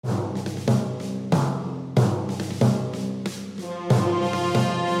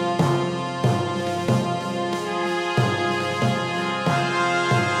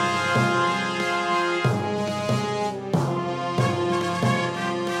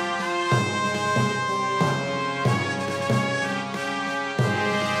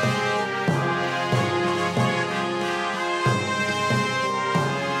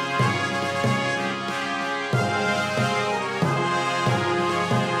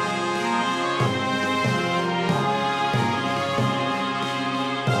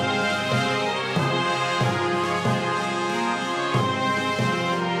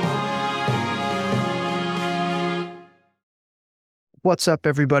What's up,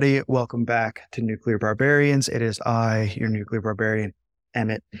 everybody? Welcome back to Nuclear Barbarians. It is I, your Nuclear Barbarian,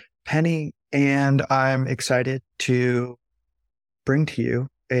 Emmett Penny, and I'm excited to bring to you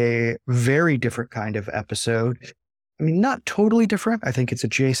a very different kind of episode. I mean, not totally different. I think it's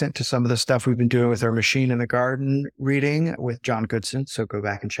adjacent to some of the stuff we've been doing with our Machine in the Garden reading with John Goodson, so go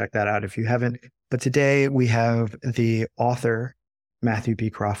back and check that out if you haven't. But today we have the author, Matthew B.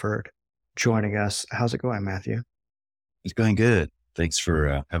 Crawford, joining us. How's it going, Matthew? It's going good. Thanks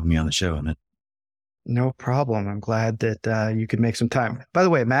for having me on the show, Emmett. No problem. I'm glad that you could make some time. By the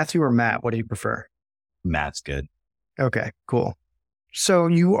way, Matthew or Matt, what do you prefer? Matt's good. Okay, cool. So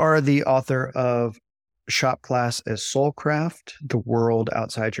you are the author of Shop Class as Soulcraft, The World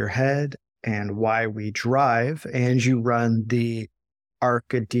Outside Your Head, and Why We Drive, and you run the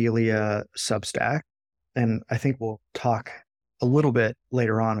Arcadelia Substack. And I think we'll talk a little bit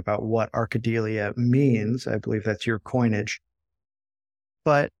later on about what Arcadelia means. I believe that's your coinage.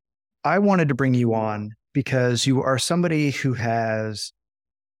 But I wanted to bring you on because you are somebody who has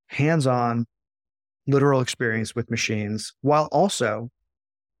hands-on literal experience with machines while also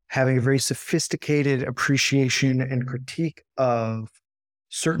having a very sophisticated appreciation and critique of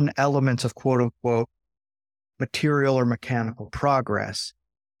certain elements of quote unquote material or mechanical progress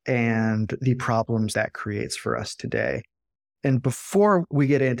and the problems that creates for us today. And before we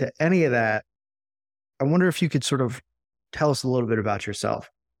get into any of that, I wonder if you could sort of tell us a little bit about yourself.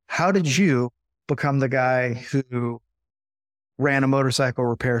 How did you become the guy who ran a motorcycle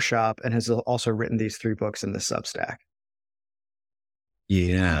repair shop and has also written these 3 books in the Substack?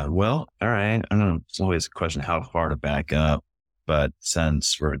 Yeah, well, all right. I don't know. It's always a question how far to back up, but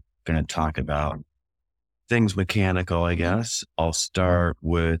since we're going to talk about things mechanical, I guess I'll start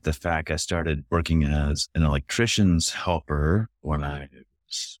with the fact I started working as an electrician's helper when I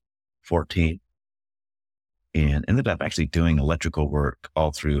was 14 and ended up actually doing electrical work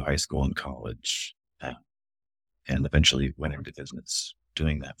all through high school and college, and eventually went into business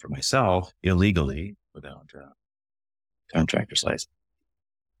doing that for myself illegally without a contractor's license.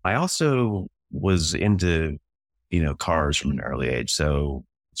 I also was into, cars from an early age. So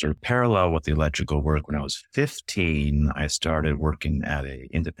sort of parallel with the electrical work, when I was 15, I started working at a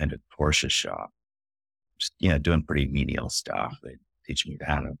independent Porsche shop, just, doing pretty menial stuff. They teach me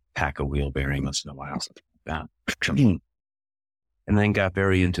how to pack a wheel bearing once in a while, something like that. And then got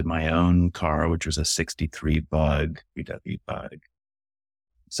very into my own car, which was a 63 Bug, VW Bug.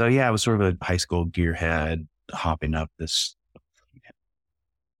 So yeah, I was sort of a high school gearhead, hopping up this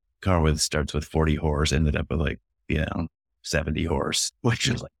car starts with 40 horse, ended up with 70 horse, which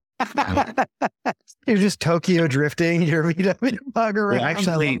is You're just Tokyo drifting your VW Bug around. Well,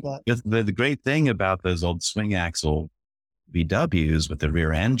 actually, the great thing about those old swing axle VWs with the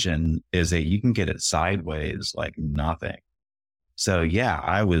rear engine is that you can get it sideways like nothing. So yeah,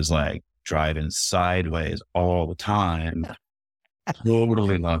 I was driving sideways all the time,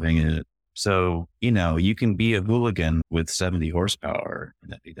 totally loving it. So, you can be a hooligan with 70 horsepower in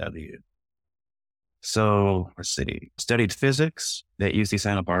that VW. So let's see, studied physics at UC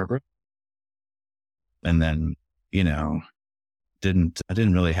Santa Barbara. And then, I didn't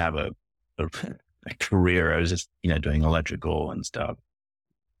really have a career. I was just, doing electrical and stuff.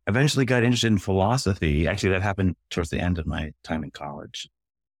 Eventually got interested in philosophy. Actually, that happened towards the end of my time in college.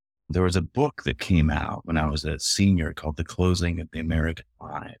 There was a book that came out when I was a senior called The Closing of the American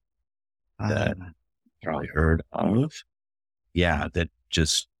Life that you probably heard of. Yeah, that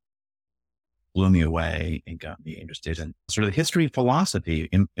just blew me away and got me interested in sort of the history of philosophy,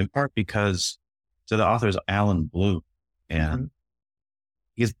 in part because, so the author is Alan Bloom, and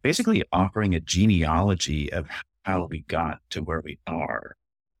he's basically offering a genealogy of how we got to where we are.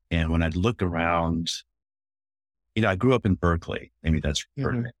 And when I look around, I grew up in Berkeley. Maybe that's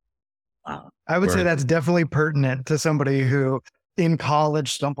pertinent. I would say that's definitely pertinent to somebody who in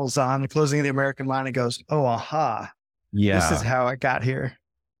college stumbles on The Closing of the American Line and goes, oh, aha. Yeah. This is how I got here.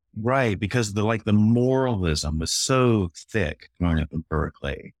 Right. Because the moralism was so thick growing up in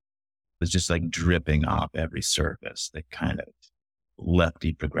Berkeley. It was just dripping off every surface, that kind of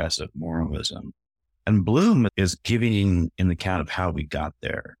lefty progressive moralism. And Bloom is giving an account of how we got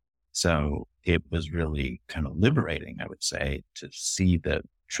there. So it was really kind of liberating, I would say, to see the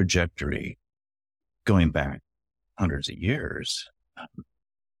trajectory going back hundreds of years.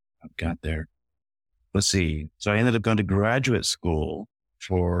 I've got there. Let's see. So I ended up going to graduate school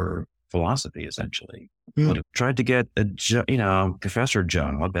for philosophy, essentially. But I tried to get a professor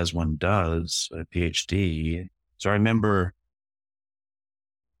job, as one does, a PhD. So I remember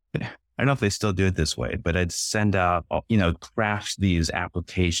I don't know if they still do it this way, but I'd send out, you know, craft these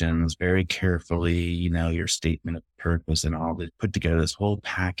applications very carefully, you know, your statement of purpose and all that, put together this whole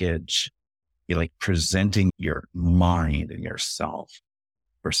package. You're like presenting your mind and yourself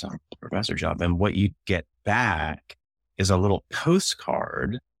for some professor job. And what you get back is a little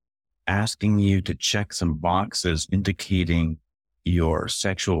postcard asking you to check some boxes indicating your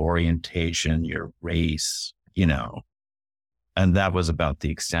sexual orientation, your race, you know, and that was about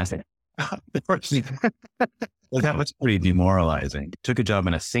the extent. Well, that was pretty demoralizing. Took a job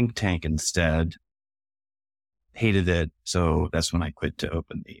in a think tank instead. Hated it. So that's when I quit to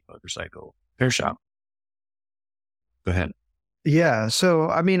open the motorcycle repair shop. Go ahead. Yeah. So,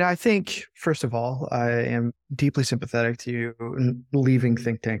 I mean, I think, first of all, I am deeply sympathetic to you leaving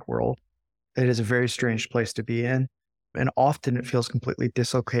think tank world. It is a very strange place to be in. And often it feels completely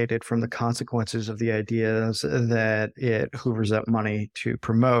dislocated from the consequences of the ideas that it hoovers up money to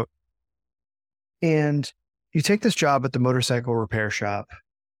promote. And you take this job at the motorcycle repair shop.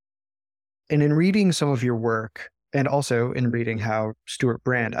 And in reading some of your work, and also in reading how Stuart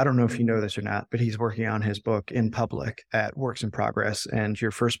Brand, I don't know if you know this or not, but he's working on his book in public at Works in Progress. And your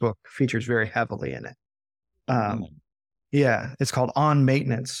first book features very heavily in it. Yeah, it's called On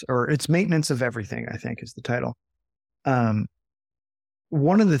Maintenance, or it's Maintenance of Everything, I think is the title.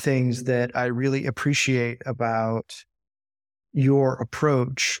 One of the things that I really appreciate about your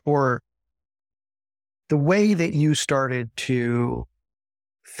approach, or the way that you started to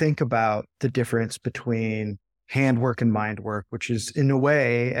think about the difference between handwork and mind work, which is in a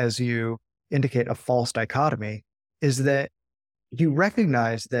way, as you indicate, a false dichotomy, is that you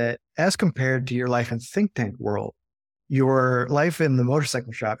recognize that as compared to your life in think tank world, your life in the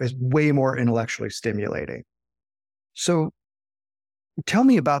motorcycle shop is way more intellectually stimulating. So tell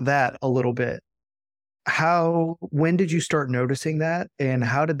me about that a little bit. When did you start noticing that? And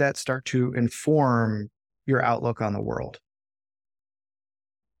how did that start to inform your outlook on the world?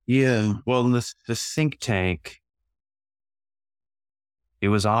 Yeah. Well, the think tank, it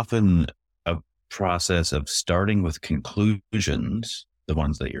was often a process of starting with conclusions, the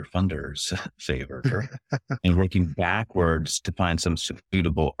ones that your funders favor, and working backwards to find some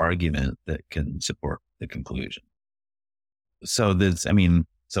suitable argument that can support the conclusion. So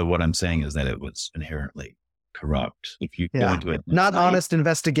so what I'm saying is that it was inherently corrupt. If you go into it, not honest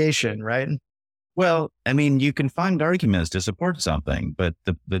investigation, right? Well, I mean, you can find arguments to support something, but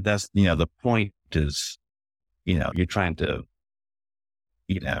that's, you know, the point is, you know, you're trying to,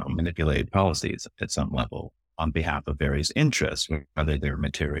 you know, manipulate policies at some level on behalf of various interests, whether they're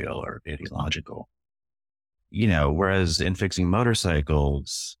material or ideological. You know, whereas in fixing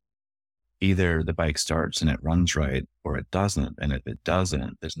motorcycles, either the bike starts and it runs right, or it doesn't. And if it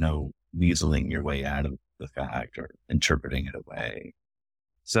doesn't, there's no weaseling your way out of the fact or interpreting it away.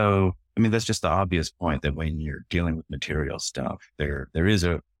 So, I mean, that's just the obvious point that when you're dealing with material stuff, there is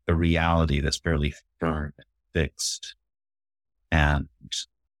a reality that's fairly firm and fixed. And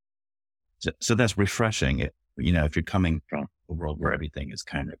so that's refreshing. You know, if you're coming from a world where everything is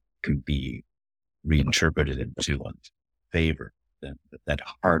can be reinterpreted into one's favor, then that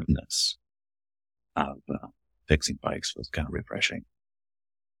hardness of fixing bikes was kind of refreshing.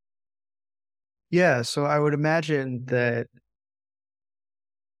 Yeah. So I would imagine that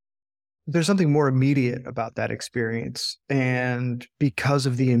there's something more immediate about that experience. And because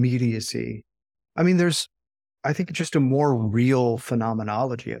of the immediacy, I mean, I think, just a more real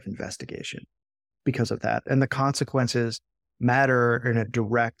phenomenology of investigation because of that. And the consequences matter in a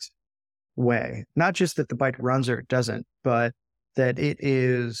direct way. Not just that the bike runs or it doesn't, but that it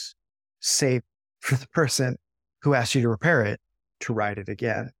is safe for the person who asked you to repair it to ride it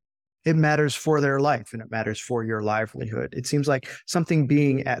again. It matters for their life and it matters for your livelihood. It seems like something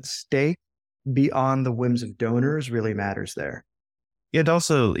being at stake beyond the whims of donors really matters there. It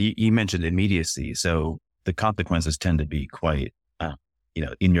also, you mentioned immediacy. So the consequences tend to be quite, you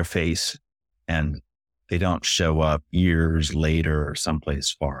know, in your face, and they don't show up years later or someplace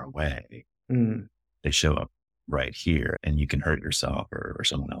far away. They show up right here, and you can hurt yourself or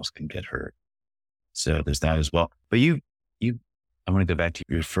someone else can get hurt. So there's that as well. But I want to go back to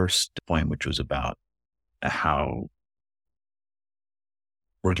your first point, which was about how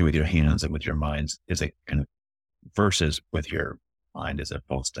working with your hands and with your minds is a kind of versus with your mind is a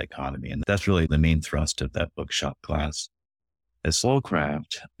false dichotomy. And that's really the main thrust of that bookshop class at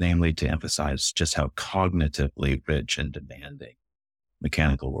Soulcraft, namely to emphasize just how cognitively rich and demanding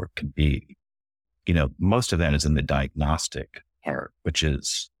mechanical work can be. You know, most of that is in the diagnostic part, which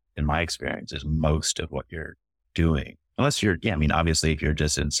is, in my experience, is most of what you're doing. Unless obviously if you're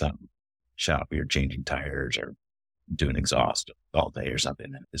just in some shop, you're changing tires or do an exhaust all day or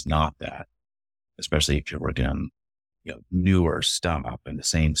something. And it's not that, especially if you're working on, newer stuff and the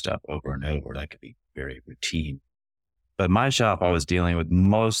same stuff over and over. That could be very routine. But my shop, I was dealing with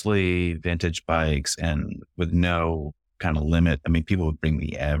mostly vintage bikes and with no kind of limit. I mean, people would bring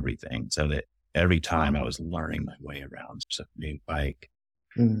me everything, so that every time I was learning my way around some new bike,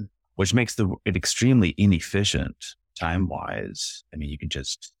 which makes it extremely inefficient time wise. I mean, you could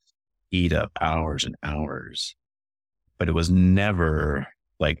just eat up hours and hours, but it was never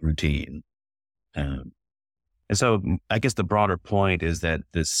like routine. And so I guess the broader point is that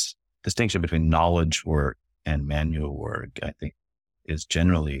this distinction between knowledge work and manual work, I think, is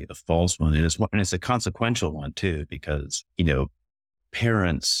generally a false one. And it's a consequential one too, because,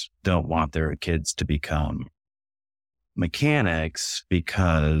 parents don't want their kids to become mechanics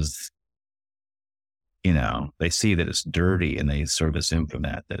because, they see that it's dirty and they sort of assume from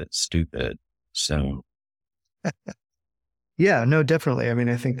that it's stupid. So. Yeah, no, definitely. I mean,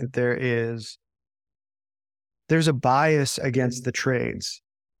 I think that there's a bias against the trades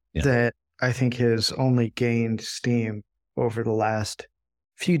that I think has only gained steam over the last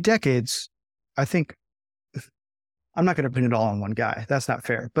few decades. I think I'm not going to pin it all on one guy. That's not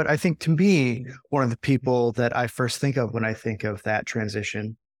fair. But I think to me, one of the people that I first think of when I think of that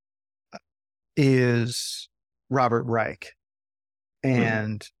transition is Robert Reich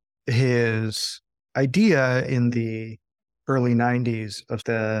and his idea in the early 90s of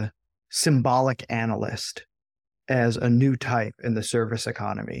the symbolic analyst as a new type in the service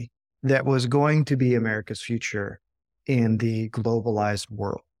economy that was going to be America's future in the globalized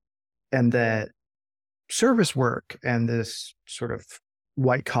world. And that service work and this sort of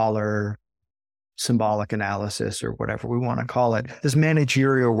white collar symbolic analysis, or whatever we want to call it, this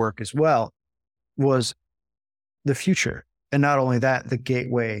managerial work as well, was the future. And not only that, the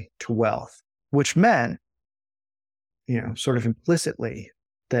gateway to wealth, which meant, sort of implicitly,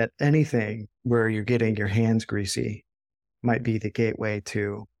 that anything where you're getting your hands greasy might be the gateway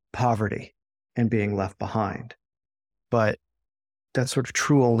to poverty and being left behind. But that's sort of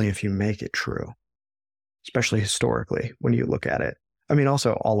true only if you make it true, especially historically when you look at it. I mean,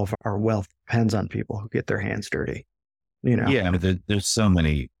 also all of our wealth depends on people who get their hands dirty, Yeah, I mean, there's so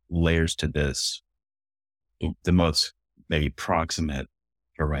many layers to this. The most maybe proximate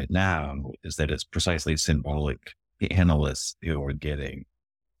for right now is that it's precisely symbolic analysts who are getting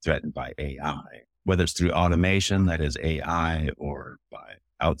threatened by AI, whether it's through automation, that is AI, or by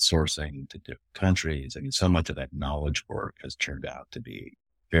outsourcing to different countries. I mean, so much of that knowledge work has turned out to be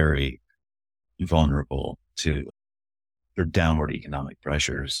very vulnerable to their downward economic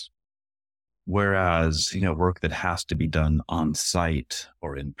pressures. Whereas, work that has to be done on site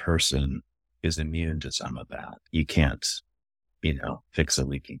or in person is immune to some of that. You can't, fix a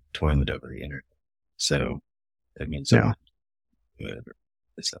leaking toilet over the internet. So, I mean,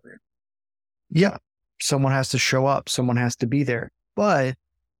 yeah, someone has to show up, someone has to be there. But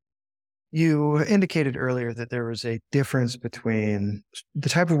you indicated earlier that there was a difference between the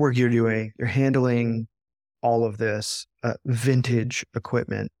type of work you're doing. You're handling all of this vintage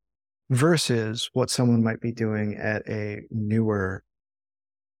equipment versus what someone might be doing at a newer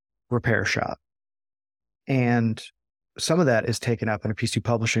repair shop. And some of that is taken up in a piece you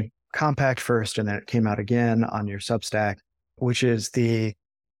published in Compact first, and then it came out again on your Substack, which is the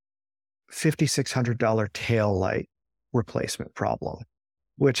 $5,600 tail light replacement problem,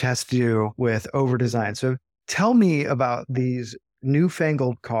 which has to do with over-design. So tell me about these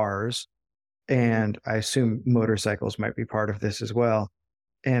newfangled cars, and I assume motorcycles might be part of this as well,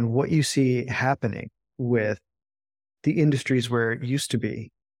 and what you see happening with the industries where it used to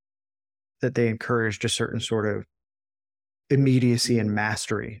be that they encouraged a certain sort of immediacy and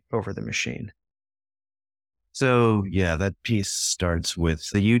mastery over the machine. So yeah, that piece starts with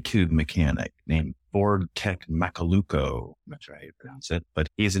the YouTube mechanic named Ford Tech Macaluco. That's right, you pronounce it. But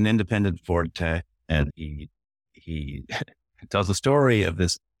he's an independent Ford tech, and he tells the story of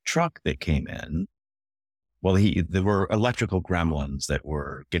this truck that came in. Well, there were electrical gremlins that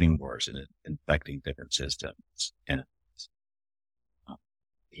were getting worse and infecting different systems. And,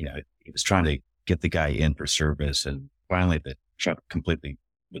 he was trying to get the guy in for service, and finally the truck completely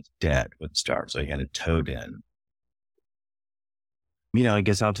was dead, wouldn't start. So he had it towed in. He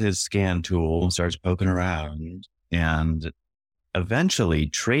gets out to his scan tool, starts poking around, and eventually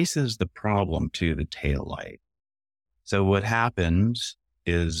traces the problem to the taillight. So what happened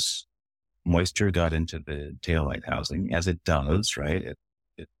is moisture got into the taillight housing, as it does, right?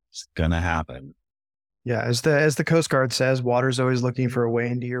 It's going to happen. Yeah, as the Coast Guard says, water's always looking for a way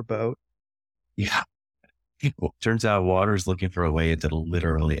into your boat. Yeah. Well, turns out water's looking for a way into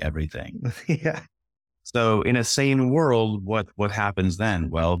literally everything. Yeah. So in a sane world, what happens then?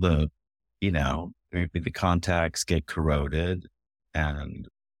 Well, maybe the contacts get corroded and,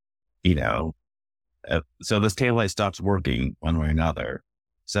 you know, so this taillight stops working one way or another.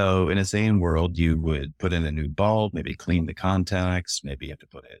 So in a sane world, you would put in a new bulb, maybe clean the contacts, maybe you have to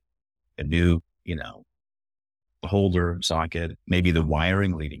put in a new, holder socket, maybe the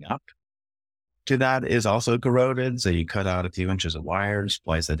wiring leading up to that is also corroded. So you cut out a few inches of wires,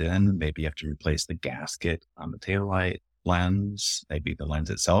 splice it in. Maybe you have to replace the gasket on the taillight lens. Maybe the lens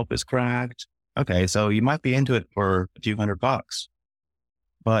itself is cracked. Okay. So you might be into it for a few $100.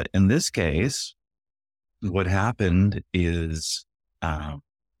 But in this case, what happened is, the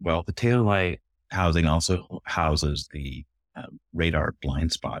taillight housing also houses the radar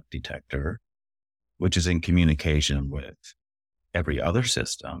blind spot detector, which is in communication with every other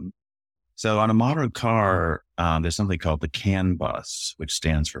system. So on a modern car, there's something called the CAN bus, which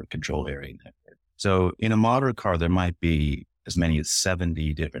stands for Control Area Network. So in a modern car, there might be as many as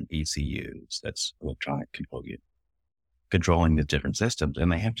 70 different ECUs, that's electronic control unit, controlling the different systems,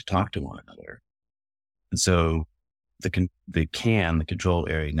 and they have to talk to one another. And so the Control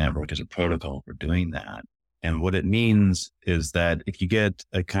Area Network, is a protocol for doing that. And what it means is that if you get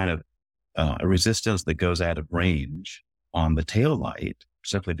a kind of a resistance that goes out of range on the tail light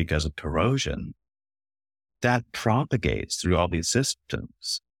simply because of corrosion, that propagates through all these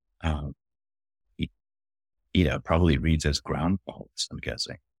systems. Probably reads as ground faults, I'm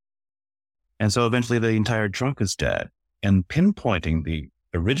guessing. And so eventually the entire truck is dead. And pinpointing the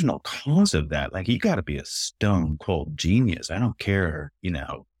original cause of that, like, you got to be a stone cold genius. I don't care,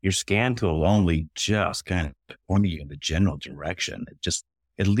 your scan tool only just kind of pointing you in the general direction.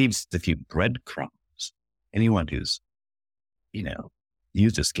 It leaves a few breadcrumbs. Anyone who's,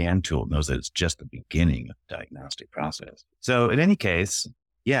 used a scan tool knows that it's just the beginning of the diagnostic process. So in any case,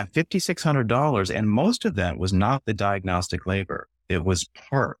 $5,600. And most of that was not the diagnostic labor. It was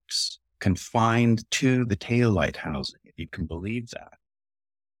parts confined to the taillight housing, if you can believe that.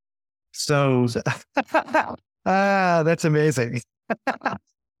 So, that's amazing.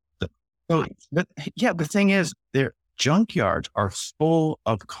 The thing is, their junkyards are full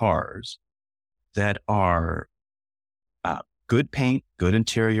of cars that are good paint, good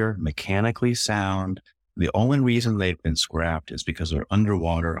interior, mechanically sound. The only reason they've been scrapped is because they're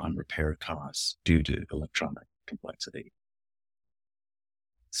underwater on repair costs due to electronic complexity.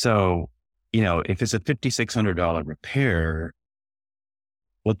 So, if it's a $5,600 repair,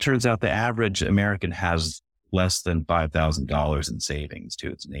 well, it turns out the average American has less than $5,000 in savings to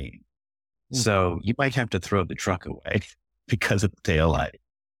its name. So you might have to throw the truck away because of the taillight.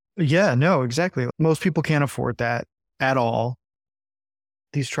 Yeah, no, exactly. Most people can't afford that at all.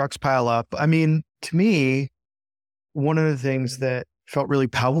 These trucks pile up. I mean, to me, one of the things that felt really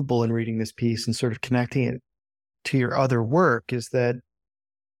palpable in reading this piece and sort of connecting it to your other work is that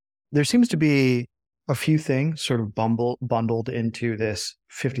there seems to be a few things sort of bundled into this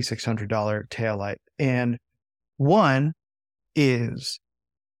 $5,600 taillight. And one is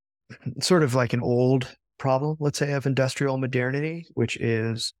sort of like an old problem, let's say, of industrial modernity, which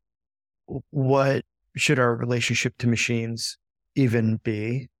is, what should our relationship to machines even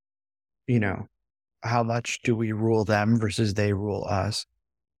be? How much do we rule them versus they rule us?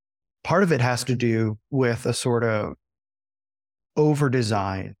 Part of it has to do with a sort of over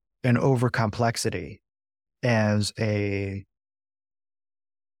design and over complexity as a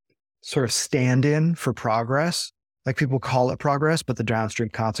sort of stand-in for progress. Like, people call it progress, but the downstream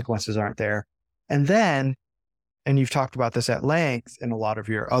consequences aren't there. And then, and you've talked about this at length in a lot of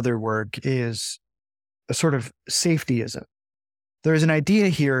your other work, is a sort of safetyism. There's an idea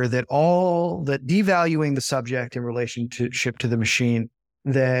here that devaluing the subject in relationship to the machine,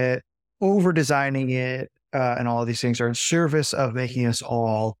 that over designing it and all of these things are in service of making us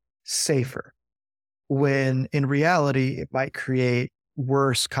all safer, when in reality it might create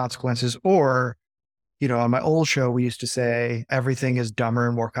worse consequences. Or, on my old show, we used to say everything is dumber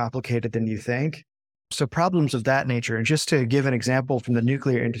and more complicated than you think. So problems of that nature. And just to give an example from the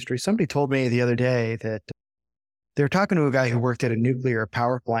nuclear industry, somebody told me the other day that they were talking to a guy who worked at a nuclear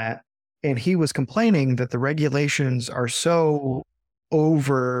power plant, and he was complaining that the regulations are so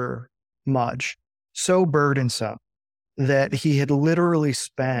over much, so burdensome, that he had literally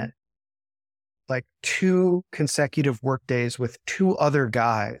spent like 2 consecutive work days with 2 other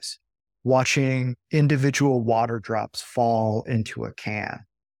guys watching individual water drops fall into a can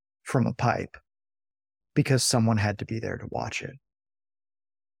from a pipe because someone had to be there to watch it.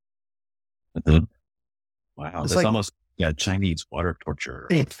 Wow. It's That's like, almost Chinese water torture.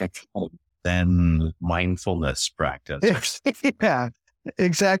 Then mindfulness practice. yeah.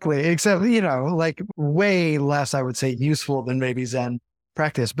 Exactly. Except, like way less, I would say, useful than maybe Zen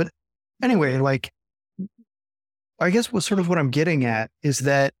practice. But anyway, like, I guess what I'm getting at is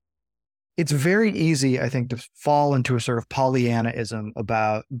that it's very easy, I think, to fall into a sort of Pollyannaism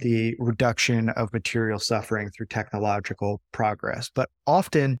about the reduction of material suffering through technological progress. But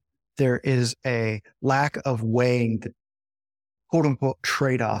often there is a lack of weighing the quote unquote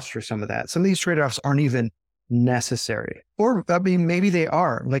trade-offs for some of that. Some of these trade-offs aren't even necessary. Or I mean, maybe they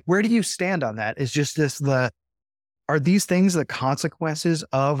are. Like, where do you stand on that? Is just are these things the consequences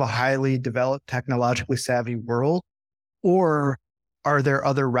of a highly developed, technologically savvy world? Or are there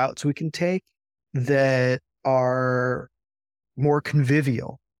other routes we can take that are more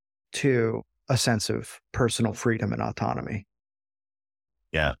convivial to a sense of personal freedom and autonomy?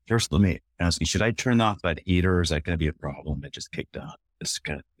 Yeah. First, let me ask you, should I turn off that heater or is that going to be a problem? It just kicked on. It's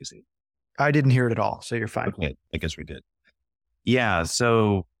kind of easy. I didn't hear it at all, so you're fine. Okay. I guess we did. Yeah.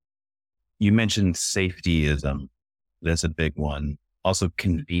 So you mentioned safetyism. That's a big one. Also,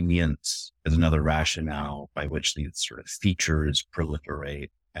 convenience is another rationale by which these sort of features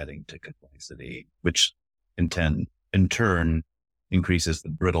proliferate, adding to complexity, which in turn increases the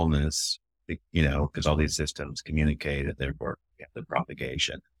brittleness, because all these systems communicate and therefore the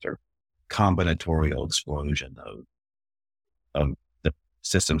propagation or combinatorial explosion of the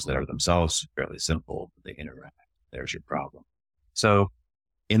systems that are themselves fairly simple, they interact. There's your problem. So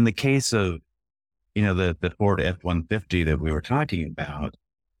in the case of the Ford F-150 that we were talking about,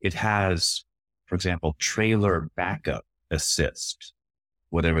 it has, for example, trailer backup assist,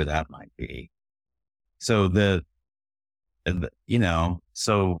 whatever that might be. So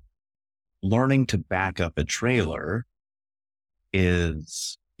so learning to back up a trailer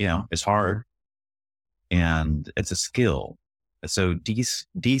is hard and it's a skill. So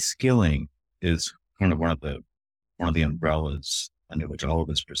de-skilling is kind of one of the umbrellas under which all of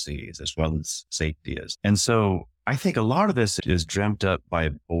this proceeds, as well as safety is. And so I think a lot of this is dreamt up by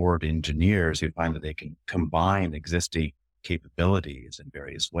bored engineers who find that they can combine existing capabilities in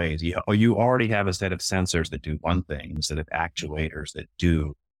various ways. You already have a set of sensors that do one thing, a set of actuators that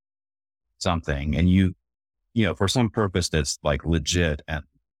do something. And for some purpose that's like legit and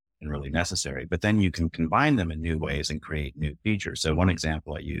really necessary, but then you can combine them in new ways and create new features. So one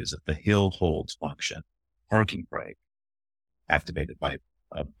example I use is the hill hold function, parking brake, activated by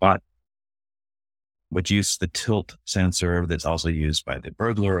a button, which uses the tilt sensor that's also used by the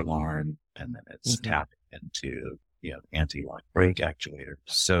burglar alarm. And then it's tapped into, anti-lock brake actuator.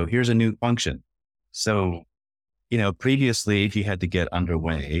 So here's a new function. So, previously, if you had to get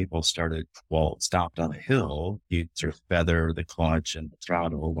underway, stopped on a hill, you'd sort of feather the clutch and the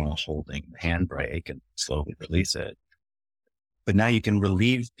throttle while holding the handbrake and slowly release it. But now you can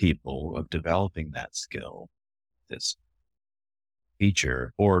relieve people of developing that skill, this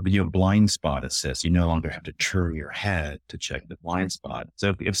feature, or blind spot assist. You no longer have to turn your head to check the blind spot.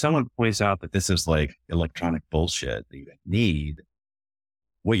 So if someone points out that this is like electronic bullshit that you need,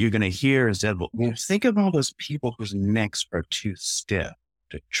 what you're going to hear is that, well, think of all those people whose necks are too stiff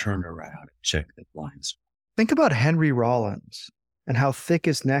to turn around and check the blind spot. Think about Henry Rollins and how thick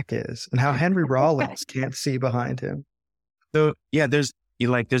his neck is and how Henry Rollins can't see behind him. So yeah, there's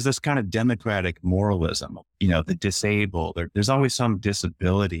this kind of democratic moralism, the disabled, there's always some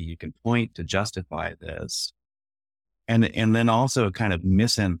disability you can point to justify this. And then also a kind of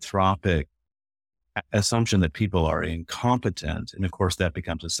misanthropic assumption that people are incompetent. And of course that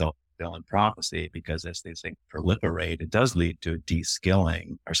becomes a self-fulfilling prophecy, because as these things proliferate, it does lead to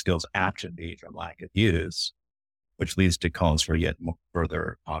de-skilling. Our skills atrophy from lack of use, which leads to calls for yet more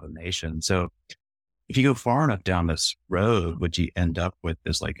further automation. So if you go far enough down this road, what you end up with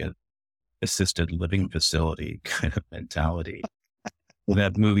is like a assisted living facility kind of mentality.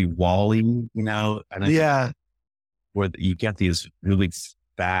 That movie WALL-E, Yeah. Where you get these really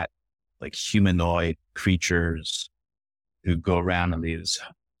fat, like humanoid creatures who go around in these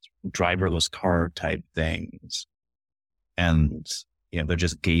driverless car type things. And, they're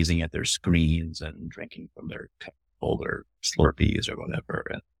just gazing at their screens and drinking from their older Slurpees or whatever.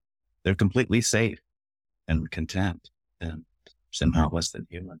 And they're completely safe and content and somehow less than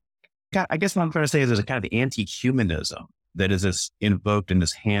human. I guess what I'm trying to say is there's a kind of anti-humanism that is invoked in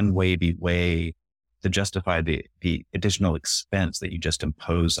this hand-wavy way to justify the additional expense that you just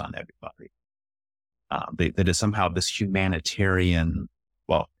impose on everybody. That is somehow this humanitarian,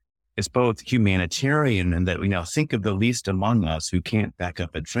 it's both humanitarian and that we now think of the least among us who can't back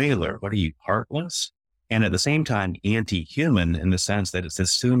up a trailer. What are you, heartless? And at the same time, anti-human in the sense that it's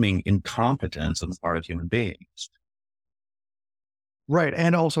assuming incompetence on the part of human beings. Right.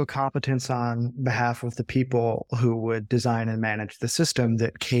 And also competence on behalf of the people who would design and manage the system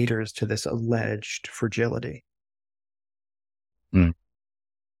that caters to this alleged fragility. Mm.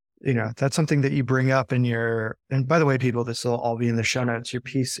 That's something that you bring up in and by the way, people, this will all be in the show notes, your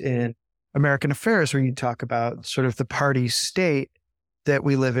piece in American Affairs, where you talk about sort of the party state that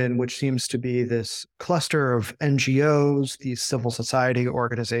we live in, which seems to be this cluster of NGOs, these civil society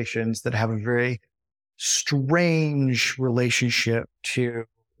organizations that have a very strange relationship to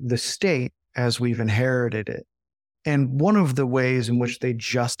the state as we've inherited it. And one of the ways in which they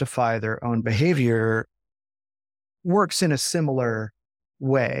justify their own behavior works in a similar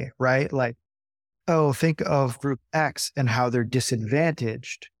way, right? Like, oh, think of group X and how they're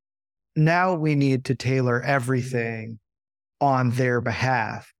disadvantaged. Now we need to tailor everything on their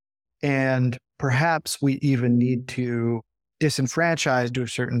behalf. And perhaps we even need to disenfranchise to a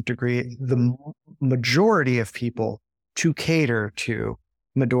certain degree the majority of people to cater to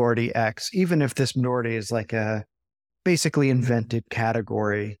minority X, even if this minority is like a basically invented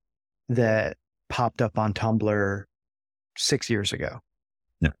category that popped up on Tumblr 6 years ago.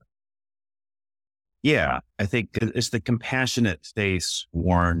 No. Yeah, I think it's the compassionate face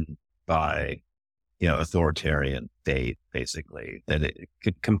worn by, authoritarian state, basically, that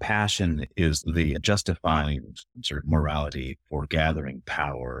compassion is the justifying sort of morality for gathering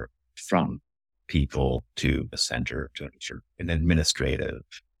power from people to the center, to ensure an administrative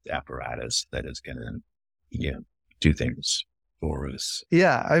apparatus that is going to, do things for us.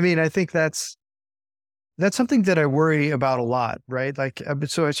 Yeah. I mean, I think that's something that I worry about a lot, right? Like,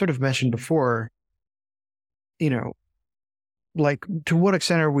 so I sort of mentioned before, like to what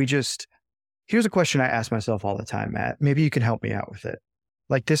extent are we here's a question I ask myself all the time, Matt. Maybe you can help me out with it.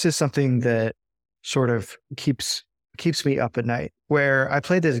 Like, this is something that sort of keeps me up at night, where I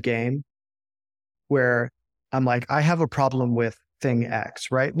play this game where I'm like, I have a problem with thing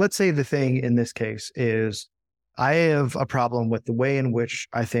X, right? Let's say the thing in this case is I have a problem with the way in which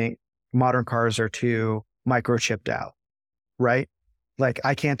I think modern cars are too microchipped out, right? Like,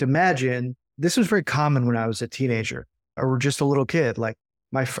 I can't imagine, this was very common when I was a teenager or just a little kid. Like,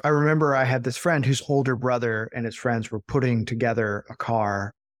 I remember I had this friend whose older brother and his friends were putting together a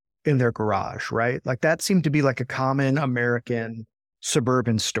car in their garage, right? Like, that seemed to be like a common American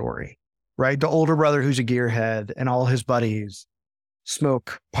suburban story, right? The older brother who's a gearhead and all his buddies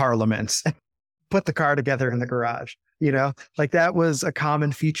smoke parliaments, put the car together in the garage, like that was a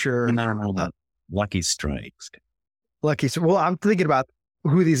common feature. Lucky Strikes. Well, I'm thinking about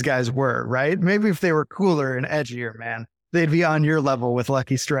who these guys were, right? Maybe if they were cooler and edgier, man, they'd be on your level with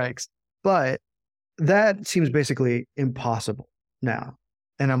Lucky Strikes. But that seems basically impossible now.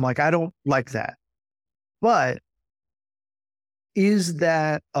 And I'm like, I don't like that. But is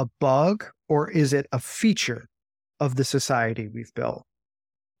that a bug or is it a feature of the society we've built?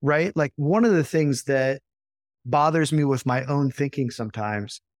 Right? Like, one of the things that bothers me with my own thinking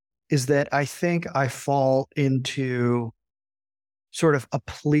sometimes is that I think I fall into sort of a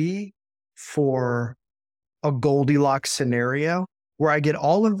plea for a Goldilocks scenario where I get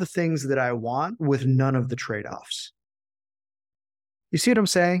all of the things that I want with none of the trade-offs. You see what I'm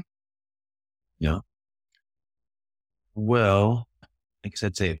saying? Yeah. Well, I guess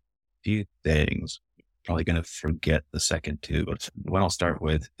I'd say a few things. Probably going to forget the second two, but what I'll start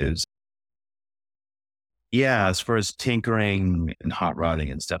with is, as far as tinkering and hot rodding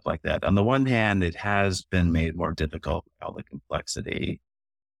and stuff like that, on the one hand, it has been made more difficult by all the complexity.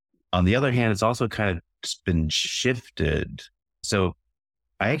 On the other hand, it's also kind of just been shifted. So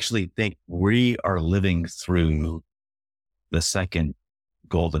I actually think we are living through the second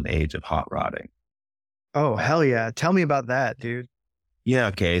golden age of hot rodding. Oh, hell yeah. Tell me about that, dude. Yeah.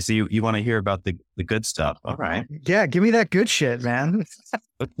 Okay. So you want to hear about the good stuff. All right. Yeah. Give me that good shit, man.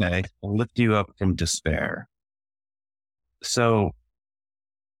 Okay. I'll lift you up from despair. So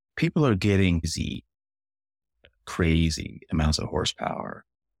people are getting crazy amounts of horsepower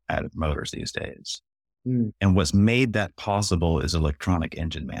out of motors these days. Mm. And what's made that possible is electronic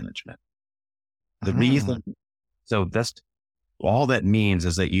engine management. The reason, so that's all that means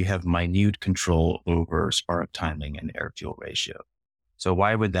is that you have minute control over spark timing and air fuel ratio. So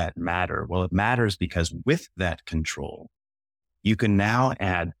why would that matter? Well, it matters because with that control, you can now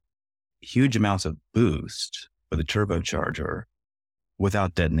add huge amounts of boost with a turbocharger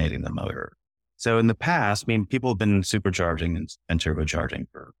without detonating the motor. So in the past, people have been supercharging and turbocharging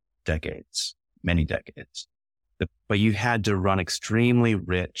for decades, many decades, but you had to run extremely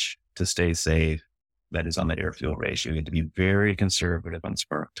rich to stay safe. That is on the air fuel ratio. You had to be very conservative on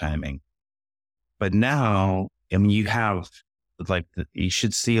spark timing. But now, you have you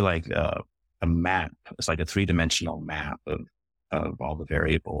should see like a map. It's like a 3-dimensional map of of all the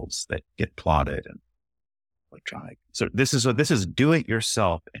variables that get plotted and electronic. So this is do it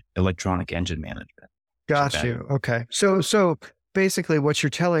yourself electronic engine management. Got you. Okay. So basically what you're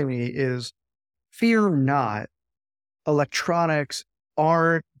telling me is fear not, electronics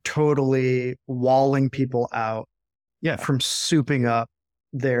aren't totally walling people out from souping up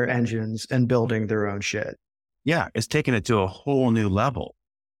their engines and building their own shit. Yeah. It's taken it to a whole new level.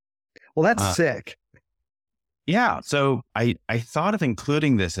 Well, that's sick. Yeah. So I thought of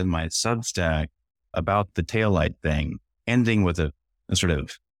including this in my Substack about the taillight thing, ending with a sort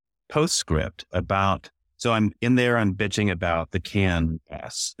of postscript about, so I'm in there, I'm bitching about the CAN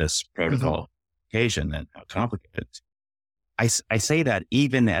pass, this protocol occasion and how complicated. I say that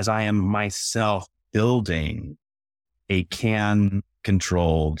even as I am myself building a CAN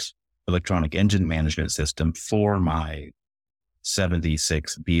controlled electronic engine management system for my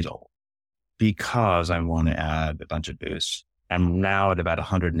 76 Beetle, because I want to add a bunch of boosts. I'm now at about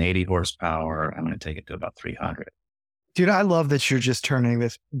 180 horsepower. I'm going to take it to about 300. Dude, I love that you're just turning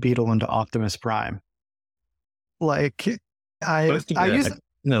this Beetle into Optimus Prime. Like, I use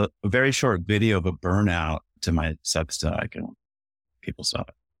a very short video of a burnout to my Substack, and people saw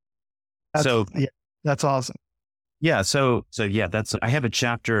it. That's awesome. Yeah. So yeah, I have a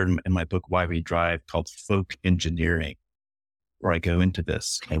chapter in my book, Why We Drive, called Folk Engineering, where I go into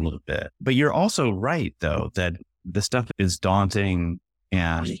this a little bit. But you're also right, though, that the stuff is daunting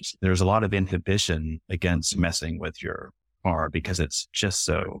and there's a lot of inhibition against messing with your car because it's just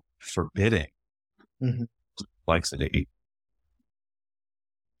so forbidding. Complexity.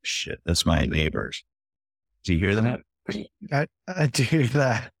 Shit, that's my neighbors. Do you hear that? I do hear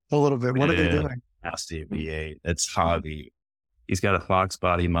that a little bit. What are they doing? Nasty V8. It's Hobby. He's got a Fox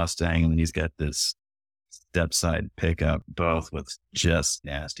body Mustang and he's got this step side pickup, both with just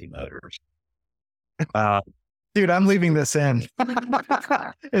nasty motors. Dude, I'm leaving this in.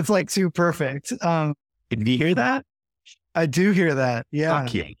 It's like too perfect. Did you hear that? I do hear that. Yeah.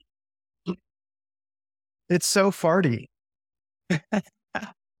 Fuck yeah. It's so farty.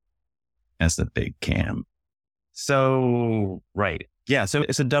 That's the big cam. So, right. Yeah. So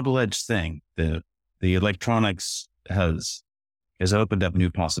it's a double-edged thing. The electronics has opened up new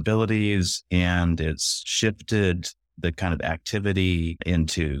possibilities, and it's shifted the kind of activity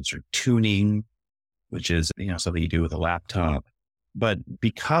into sort of tuning, which is, something you do with a laptop. But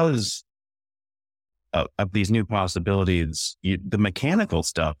because of these new possibilities, the mechanical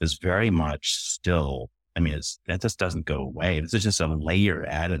stuff is very much still, that just doesn't go away. This is just a layer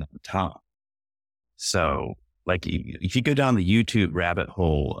added on top. So like if you go down the YouTube rabbit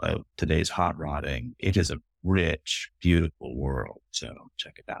hole of today's hot rodding, it is a rich, beautiful world. So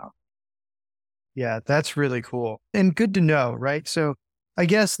check it out. Yeah, that's really cool and good to know, right? So I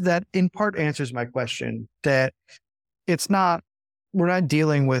guess that in part answers my question that we're not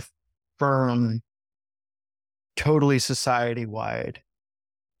dealing with firm, totally society-wide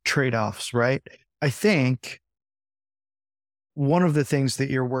trade-offs, right? I think one of the things that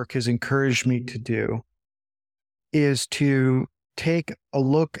your work has encouraged me to do is to take a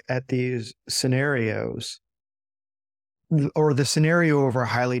look at these scenarios or the scenario of our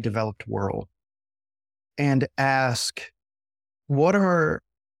highly developed world and ask, what are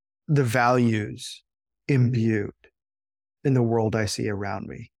the values imbued in the world I see around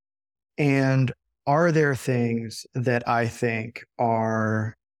me? And are there things that I think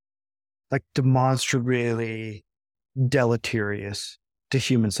are like demonstrably deleterious to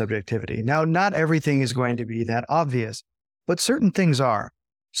human subjectivity? Now, not everything is going to be that obvious, but certain things are.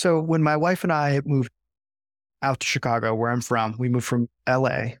 So when my wife and I moved out to Chicago, where I'm from, we moved from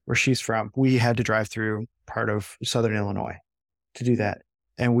LA, where she's from. We had to drive through part of Southern Illinois to do that.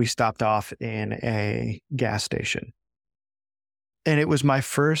 And we stopped off in a gas station. And it was my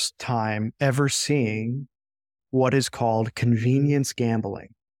first time ever seeing what is called convenience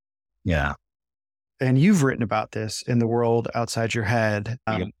gambling. Yeah. And you've written about this in The World Outside Your Head.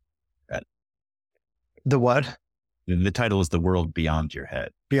 The what? The title is The World Beyond Your Head.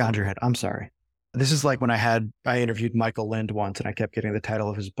 Beyond Your Head. I'm sorry. This is like when I interviewed Michael Lind once and I kept getting the title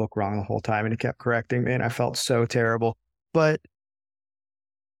of his book wrong the whole time and he kept correcting me and I felt so terrible. But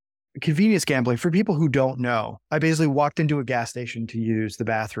convenience gambling, for people who don't know, I basically walked into a gas station to use the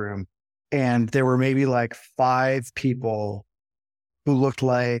bathroom and there were maybe like 5 people who looked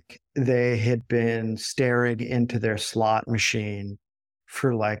like they had been staring into their slot machine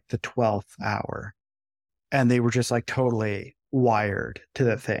for like the 12th hour. And they were just like totally wired to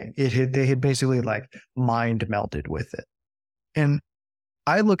the thing. They had basically like mind melded with it. And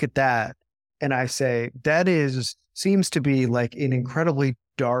I look at that and I say, seems to be like an incredibly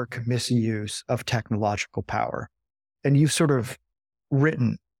dark misuse of technological power. and you've sort of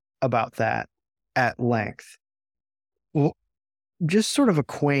written about that at length. Well, just sort of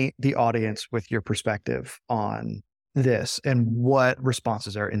acquaint the audience with your perspective on this and what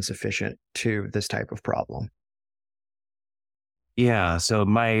responses are insufficient to this type of problem. Yeah. So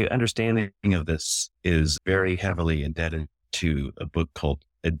my understanding of this is very heavily indebted to a book called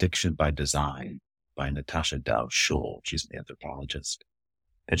Addiction by Design by Natasha Dow Schull. She's an anthropologist.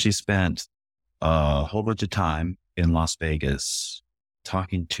 And she spent a whole bunch of time in Las Vegas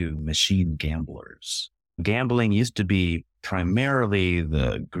talking to machine gamblers. Gambling used to be primarily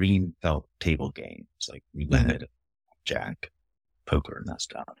the green felt table games like roulette, jack, poker, and that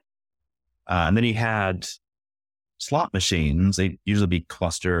stuff. And then you had slot machines. They usually be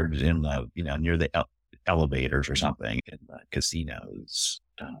clustered in the, near the elevators or something in the casinos.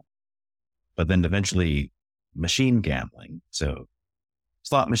 But then eventually machine gambling. So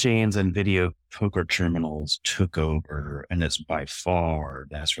slot machines and video poker terminals took over, and it's by far,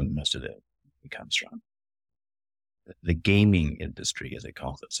 that's where most of it comes from. The gaming industry, as it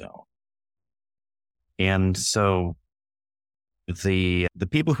calls itself. And so the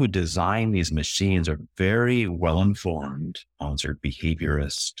people who design these machines are very well informed on sort of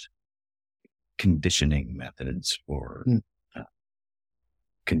behaviorist conditioning methods for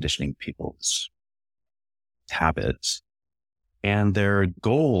conditioning people's habits. And their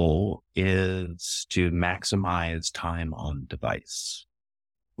goal is to maximize time on device,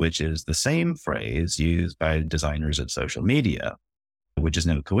 which is the same phrase used by designers at social media, which is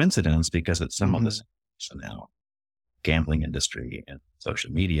no coincidence because it's some of the same now. Gambling industry and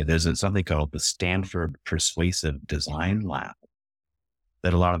social media. There's something called the Stanford Persuasive Design Lab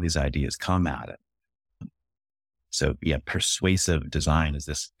that a lot of these ideas come at it. So yeah, persuasive design is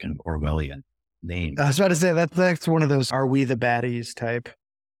this kind of Orwellian name. I was about to say that's one of those "are we the baddies" type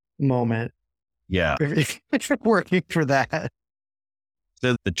moment. Yeah. If you're working for that.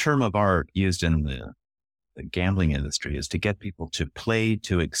 So the term of art used in the gambling industry is to get people to play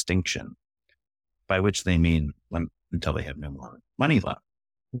to extinction, by which they mean until they have no more money left.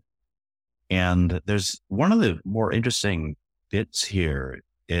 And there's one of the more interesting bits here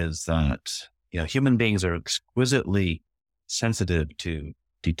is that, human beings are exquisitely sensitive to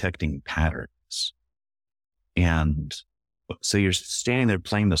detecting patterns. And so you're standing there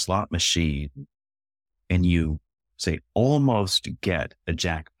playing the slot machine and you say almost get a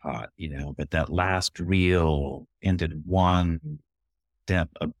jackpot, but that last reel ended one step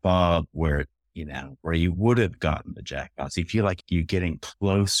above where you would have gotten the jackpot. So you feel like you're getting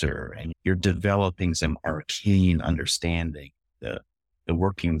closer and you're developing some arcane understanding, the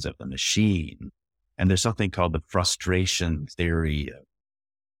workings of the machine. And there's something called the frustration theory.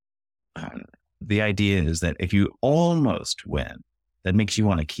 The idea is that if you almost win, that makes you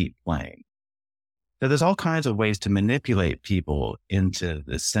want to keep playing. So there's all kinds of ways to manipulate people into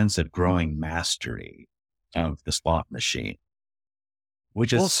the sense of growing mastery of the slot machine.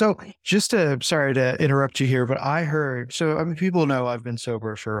 Which is well, so sorry to interrupt you here, but I heard, people know I've been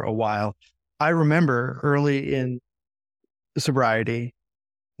sober for a while. I remember early in sobriety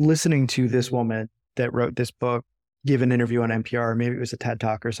listening to this woman that wrote this book, give an interview on NPR, maybe it was a TED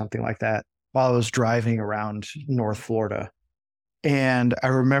Talk or something like that, while I was driving around North Florida. And I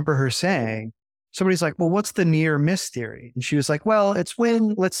remember her saying, somebody's like, well, what's the near miss theory? And she was like, well, it's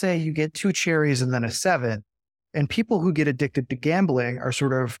when, let's say you get 2 cherries and then a 7. And people who get addicted to gambling are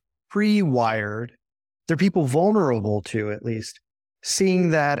sort of pre-wired. They're people vulnerable to, at least,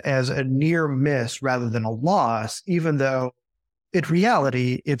 seeing that as a near miss rather than a loss, even though in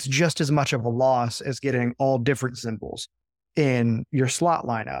reality, it's just as much of a loss as getting all different symbols in your slot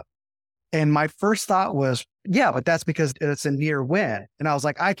lineup. And my first thought was, yeah, but that's because it's a near win. And I was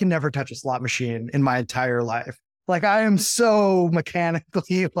like, I can never touch a slot machine in my entire life. Like, I am so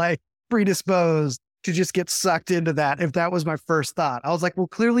mechanically predisposed to just get sucked into that. If that was my first thought, I was like, well,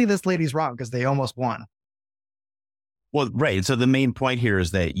 clearly this lady's wrong because they almost won. Well, right. So the main point here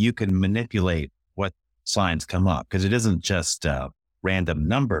is that you can manipulate what signs come up because it isn't just random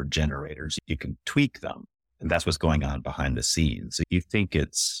number generators. You can tweak them. And that's what's going on behind the scenes. So you think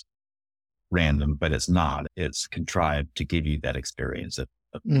it's random, but it's not. It's contrived to give you that experience of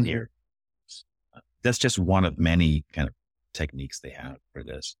near. That's just one of many kind of techniques they have for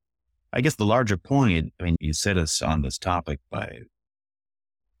this. I guess the larger point, you set us on this topic by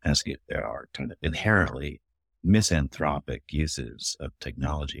asking if there are kind of inherently misanthropic uses of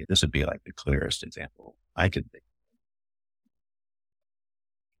technology. This would be like the clearest example I could think of,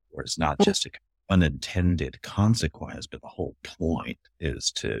 where it's not just an unintended consequence, but the whole point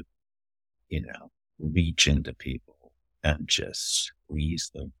is to, reach into people and just squeeze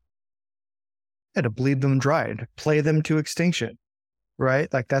them. to bleed them dry, to play them to extinction,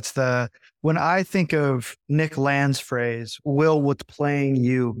 right? Like when I think of Nick Land's phrase, will what's playing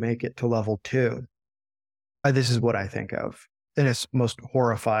you make it to level 2? This is what I think of in its most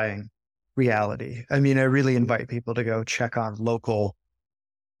horrifying reality. I mean, I really invite people to go check on local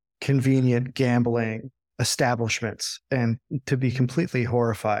convenient gambling establishments and to be completely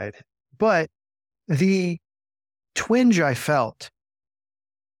horrified. But the twinge I felt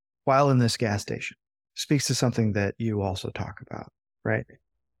while in this gas station speaks to something that you also talk about, right?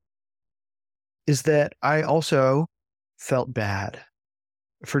 Is that I also felt bad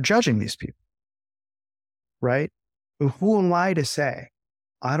for judging these people, right? Who am I to say?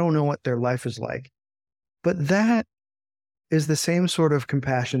 I don't know what their life is like. But that is the same sort of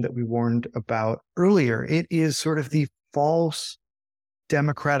compassion that we warned about earlier. It is sort of the false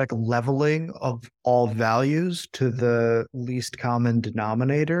democratic leveling of all values to the least common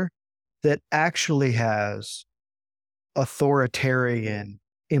denominator that actually has authoritarian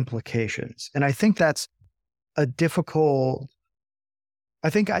implications. And I think that's a difficult,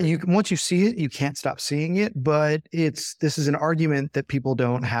 once you see it, you can't stop seeing it, but this is an argument that people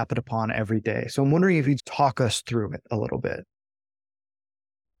don't happen upon every day. So I'm wondering if you'd talk us through it a little bit.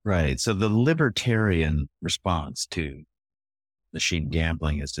 Right. So the libertarian response to machine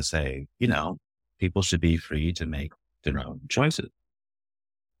gambling is to say, people should be free to make their own choices.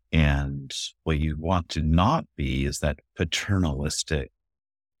 And what you want to not be is that paternalistic,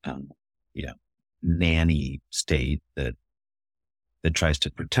 nanny state that tries to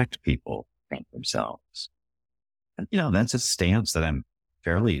protect people from themselves. And, that's a stance that I'm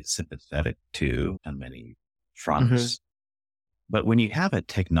fairly sympathetic to on many fronts. Mm-hmm. But when you have a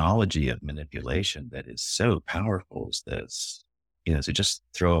technology of manipulation that is so powerful as this, so just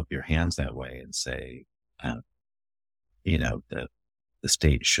throw up your hands that way and say, the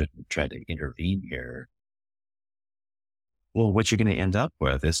state shouldn't try to intervene here. Well, what you're going to end up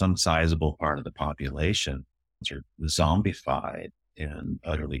with is some sizable part of the population sort of zombified and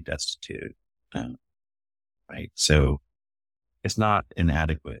utterly destitute. Right. So it's not an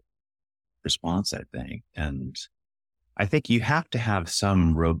adequate response, I think. And I think you have to have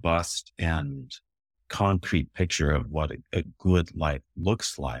some robust and concrete picture of what a good life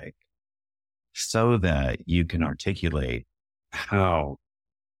looks like so that you can articulate how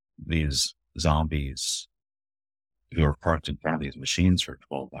these zombies who are parked in front of these machines for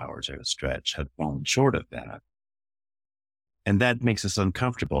 12 hours at a stretch have fallen short of that. And that makes us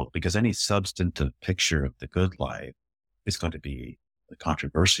uncomfortable because any substantive picture of the good life is going to be a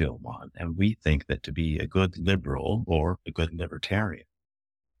controversial one. And we think that to be a good liberal or a good libertarian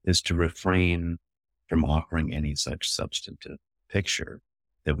is to refrain from offering any such substantive picture,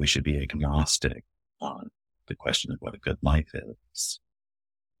 that we should be agnostic on the question of what a good life is.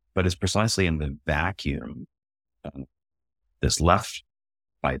 But it's precisely in the vacuum that's left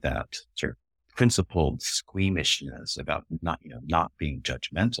by that sort of principled squeamishness about not being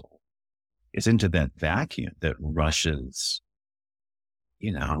judgmental. It's into that vacuum that rushes,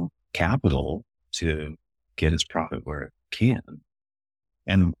 capital to get its profit where it can.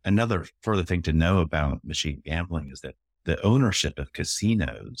 And another further thing to know about machine gambling is that the ownership of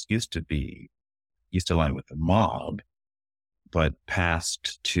casinos used to lie with the mob, but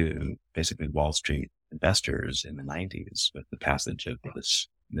passed to basically Wall Street investors in the 90s with the passage of this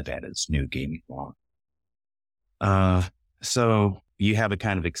Nevada's new gaming law. So you have a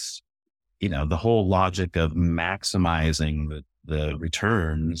kind of, the whole logic of maximizing the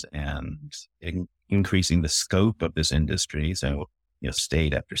returns and increasing the scope of this industry. So,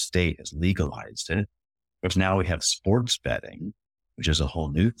 state after state has legalized it. But now we have sports betting, which is a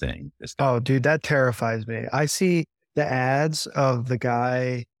whole new thing. Oh, dude, that terrifies me. I see the ads of the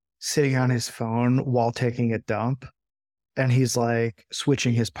guy sitting on his phone while taking a dump, and he's like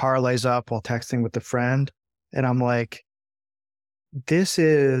switching his parlays up while texting with a friend. And I'm like, this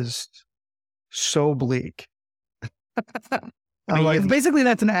is so bleak. I'm like, basically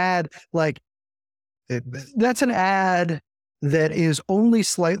that's an ad. That's an ad that is only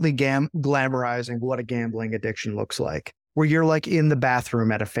slightly glamorizing what a gambling addiction looks like, where you're like in the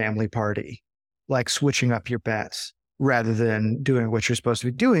bathroom at a family party, like switching up your bets rather than doing what you're supposed to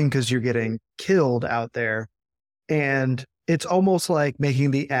be doing because you're getting killed out there. And it's almost like making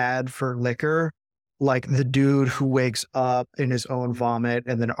the ad for liquor, like the dude who wakes up in his own vomit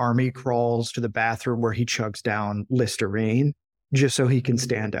and then army crawls to the bathroom where he chugs down Listerine just so he can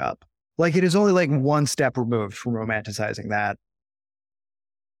stand up. Like it is only like one step removed from romanticizing that.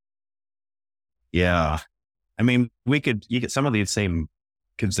 Yeah. I mean, you could some of these same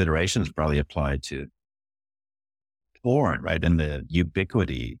considerations probably apply to porn, right? And the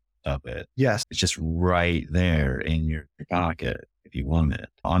ubiquity of it. Yes. It's just right there in your pocket if you want it.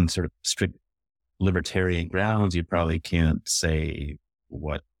 On sort of strict libertarian grounds, you probably can't say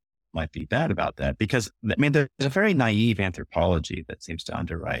what might be bad about that because, I mean, there's a very naive anthropology that seems to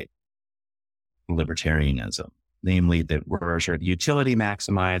underwrite libertarianism, namely that we're sort of utility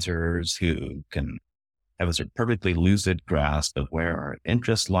maximizers who can have a sort of perfectly lucid grasp of where our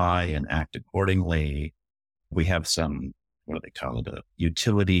interests lie and act accordingly. We have some, what do they call it, a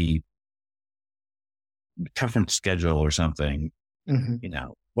utility preference schedule or something. You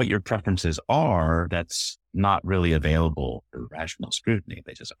know, what your preferences are, that's not really available for rational scrutiny.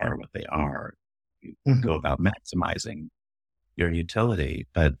 They just are what they are. You go about maximizing your utility,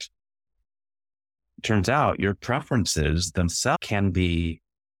 but it turns out your preferences themselves can be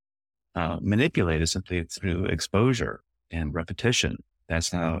manipulated simply through exposure and repetition.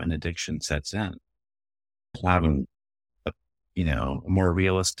 That's how an addiction sets in. Having a more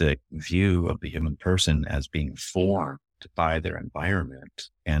realistic view of the human person as being formed by their environment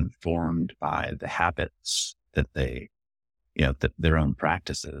and formed by the habits that they, that their own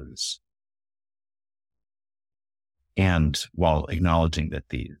practices. And while acknowledging that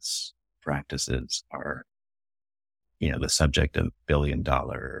these practices are, the subject of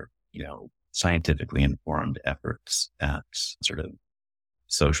billion-dollar, scientifically informed efforts at sort of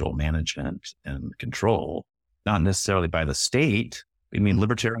social management and control, not necessarily by the state. I mean,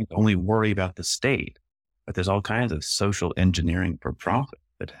 libertarians only worry about the state, but there's all kinds of social engineering for profit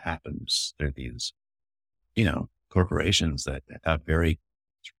that happens. There are these, corporations that have very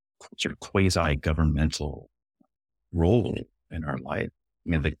sort of quasi-governmental role in our life. I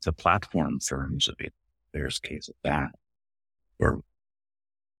mean, the platform firms would be there's case of that.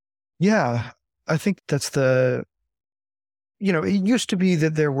 Yeah, I think that's it used to be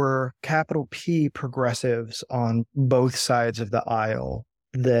that there were capital P progressives on both sides of the aisle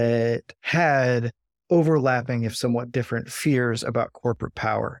that had overlapping, if somewhat different, fears about corporate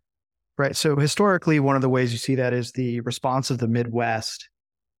power, right? So historically, one of the ways you see that is the response of the Midwest,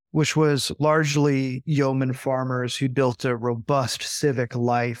 which was largely yeoman farmers who built a robust civic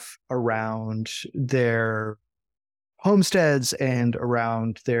life around their homesteads and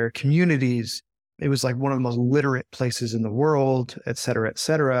around their communities. It was like one of the most literate places in the world, et cetera, et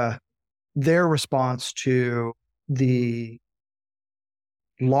cetera. Their response to the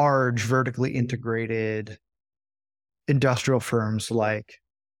large vertically integrated industrial firms like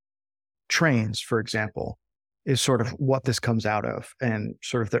trains, for example, is sort of what this comes out of, and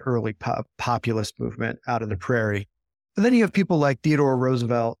sort of the early populist movement out of the prairie. But then you have people like Theodore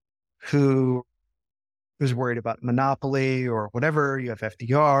Roosevelt, who was worried about monopoly or whatever. You have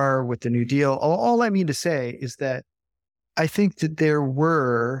FDR with the New Deal. All I mean to say is that I think that there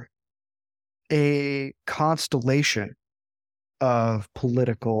were a constellation of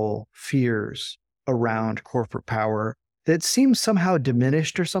political fears around corporate power that seems somehow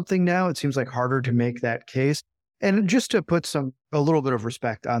diminished or something now. It seems like harder to make that case. And just to put a little bit of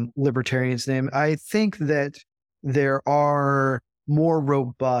respect on libertarians' name, I think that there are more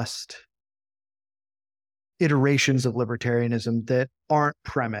robust iterations of libertarianism that aren't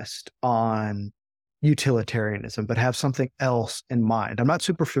premised on utilitarianism, but have something else in mind. I'm not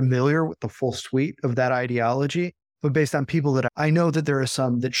super familiar with the full suite of that ideology, but based on people that I know, that there are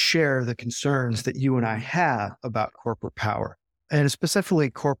some that share the concerns that you and I have about corporate power, and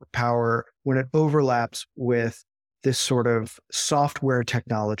specifically corporate power when it overlaps with this sort of software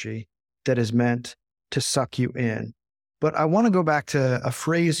technology that is meant to suck you in. But I want to go back to a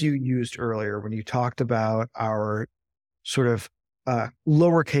phrase you used earlier when you talked about our sort of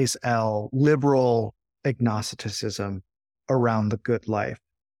lowercase l, liberal agnosticism around the good life.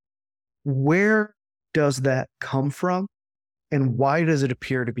 Where does that come from, and why does it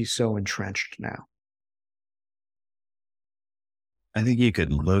appear to be so entrenched now? I think you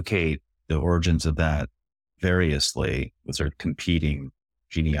could locate the origins of that variously with sort of competing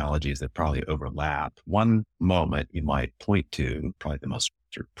genealogies that probably overlap. One moment you might point to, probably the most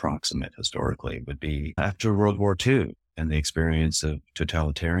sort of proximate historically, would be after World War II and the experience of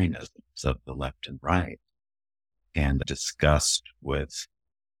totalitarianism of the left and right, and the disgust with,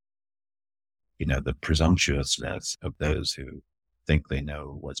 the presumptuousness of those who think they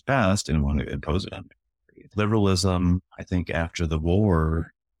know what's best and want to impose it on everybody. Liberalism, I think, after the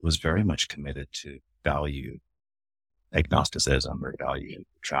war was very much committed to value agnosticism or value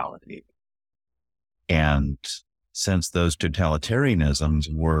neutrality. And since those totalitarianisms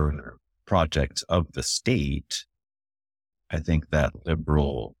were projects of the state, I think that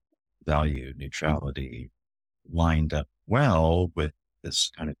liberal value neutrality lined up well with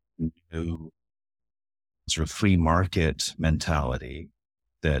this kind of new sort of free market mentality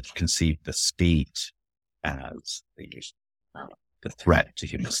that conceive the state as the threat to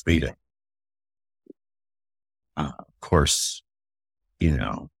human freedom. Of course,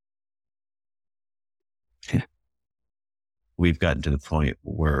 we've gotten to the point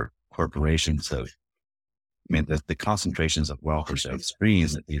where corporations have, the concentrations of wealth are so extreme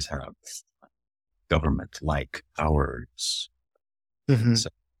that these have government-like powers. Mm-hmm. So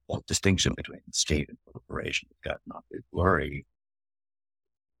the distinction between state and corporation has gotten not blurry.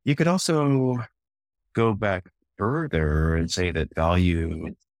 You could also go back further and say that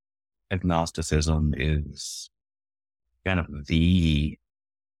value agnosticism is kind of the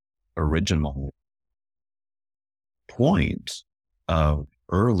original point of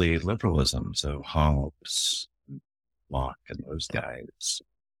early liberalism. So Hobbes, Locke, and those guys.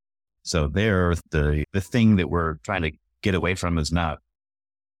 So there, the thing that we're trying to get away from is not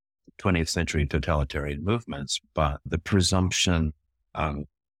 20th century totalitarian movements, but the presumption of,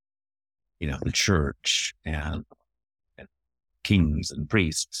 the church and kings and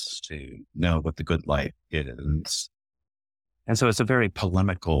priests to know what the good life is. And so it's a very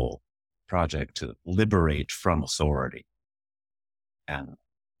polemical project to liberate from authority. And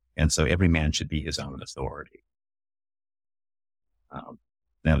so every man should be his own authority.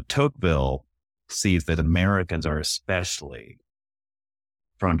 Now, Tocqueville sees that Americans are especially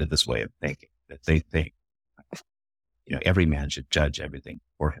prone to this way of thinking, that they think, every man should judge everything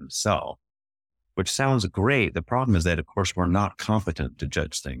for himself, which sounds great. The problem is that, of course, we're not competent to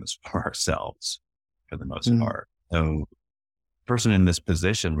judge things for ourselves for the most part. So a person in this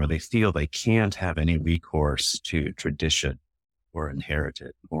position where they feel they can't have any recourse to tradition or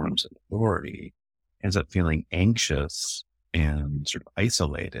inherited forms of authority ends up feeling anxious and sort of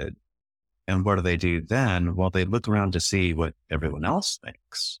isolated. And what do they do then? Well, they look around to see what everyone else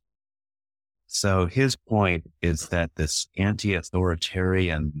thinks. So his point is that this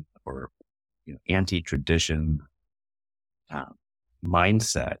anti-authoritarian or anti-tradition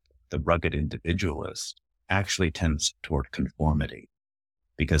mindset, the rugged individualist, actually tends toward conformity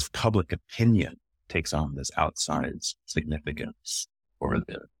because public opinion takes on this outsized significance for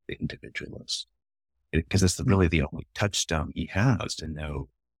the individualist. Because it's really the only touchstone he has to know,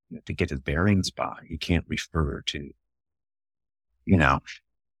 to get his bearings by. He can't refer to,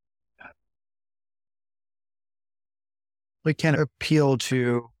 We can't appeal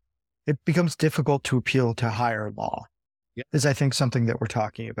to, it becomes difficult to appeal to higher law. Yeah. Is I think something that we're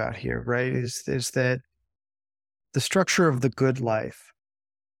talking about here, right? Is that the structure of the good life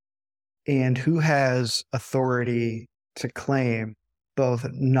and who has authority to claim both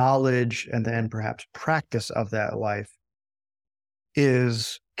knowledge and then perhaps practice of that life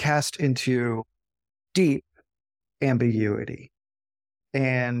is cast into deep ambiguity.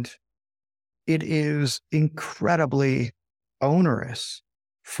 And it is incredibly onerous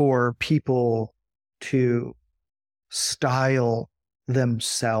for people to style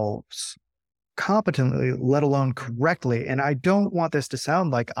themselves competently, let alone correctly. And I don't want this to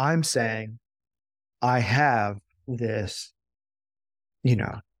sound like I'm saying I have this,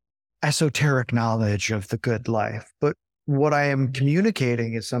 esoteric knowledge of the good life. But what I am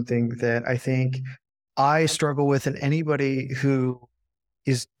communicating is something that I think I struggle with, and anybody who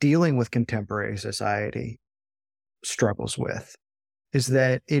is dealing with contemporary society struggles with, is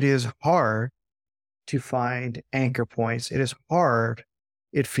that it is hard to find anchor points. It is hard,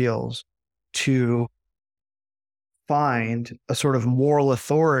 it feels, to find a sort of moral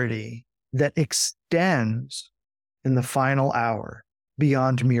authority that extends in the final hour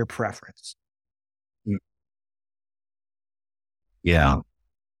beyond mere preference. Yeah.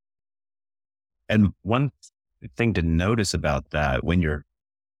 And one thing to notice about that, when you're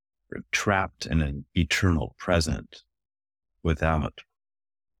trapped in an eternal present without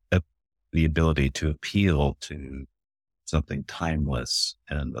the ability to appeal to something timeless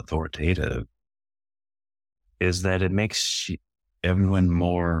and authoritative, is that it makes everyone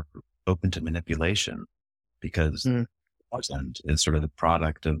more open to manipulation, because present is sort of the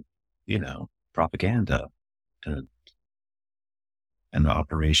product of, propaganda and the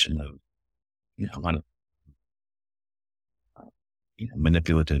operation of, a lot of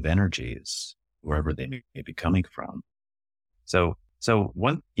manipulative energies, wherever they may be coming from. So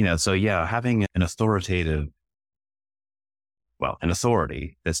having an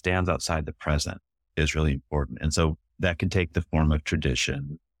authority that stands outside the present is really important. And so that can take the form of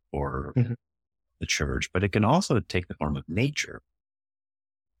tradition or the church, but it can also take the form of nature.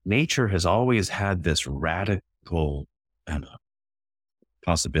 Nature has always had this radical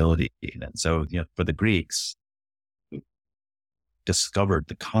possibility. And so, for the Greeks who discovered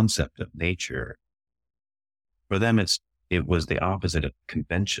the concept of nature, for them, it's it was the opposite of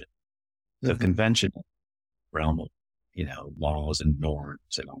convention. So convention, realm of, laws and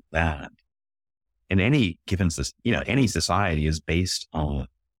norms and all that. And any given, any society is based on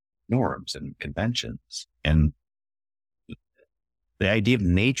norms and conventions. And the idea of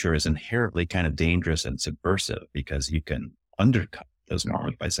nature is inherently kind of dangerous and subversive because you can undercut those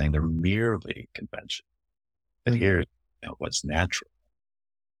norms by saying they're merely convention. But here's what's natural.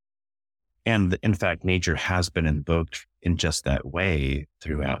 And in fact, nature has been invoked in just that way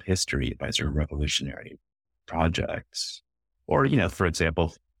throughout history by sort of revolutionary projects. Or, for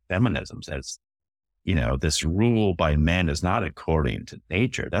example, feminism says, this rule by men is not according to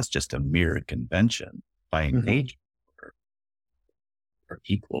nature. That's just a mere convention by nature or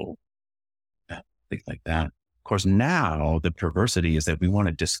equal, things like that. Of course, now the perversity is that we want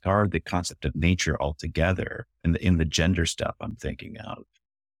to discard the concept of nature altogether in the gender stuff I'm thinking of.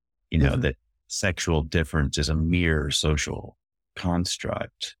 That sexual difference is a mere social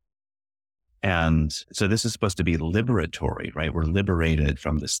construct. And so this is supposed to be liberatory, right? We're liberated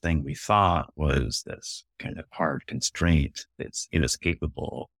from this thing we thought was this kind of hard constraint that's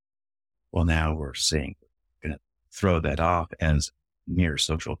inescapable. Well, now we're saying we're going to throw that off as mere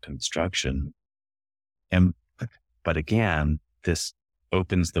social construction. But again, this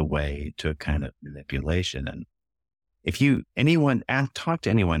opens the way to a kind of manipulation. And if talk to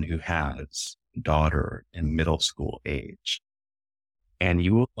anyone who has a daughter in middle school age, and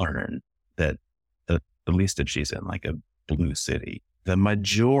you will learn that at least if she's in like a blue city, the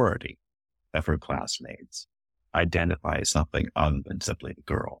majority of her classmates identify as something other than simply a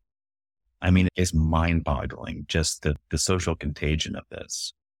girl. I mean, it's mind-boggling, just the social contagion of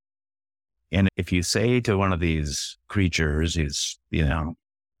this. And if you say to one of these creatures who's,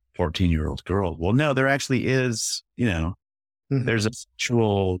 14-year-old girl, well, no, there actually is, there's a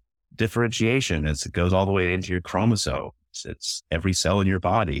sexual differentiation. It goes all the way into your chromosomes. It's every cell in your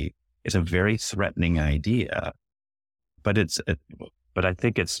body. It's a very threatening idea, but I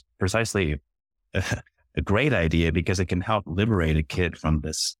think it's precisely a great idea because it can help liberate a kid from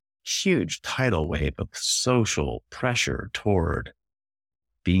this huge tidal wave of social pressure toward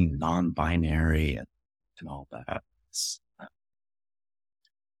being non-binary and all that.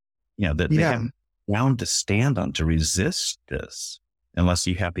 That they have ground to stand on to resist this unless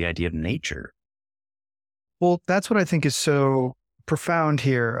you have the idea of nature. Well, that's what I think is so profound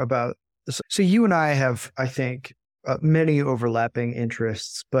here about this. So you and I have, I think, many overlapping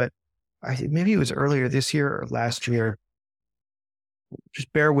interests, but maybe it was earlier this year or last year.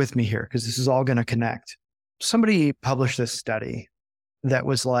 Just bear with me here because this is all going to connect. Somebody published this study that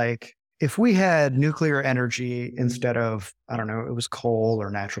was like, if we had nuclear energy instead of, I don't know, it was coal or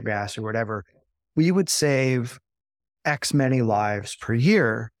natural gas or whatever, we would save X many lives per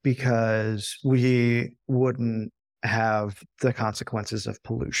year because we wouldn't have the consequences of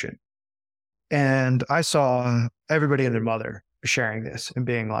pollution. And I saw everybody and their mother sharing this and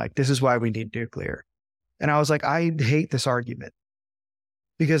being like, this is why we need nuclear. And I was like, I hate this argument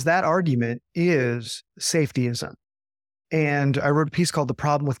because that argument is safetyism. And I wrote a piece called The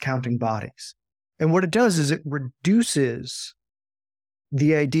Problem with Counting Bodies. And what it does is it reduces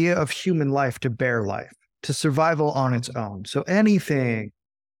the idea of human life to bare life, to survival on its own. So anything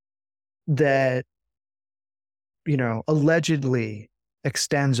that, allegedly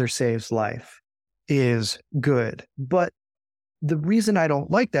extends or saves life is good. But the reason I don't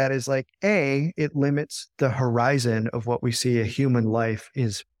like that is like, A, it limits the horizon of what we see a human life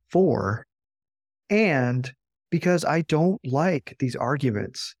is for. And because I don't like these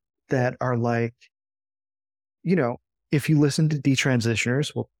arguments that are like, if you listen to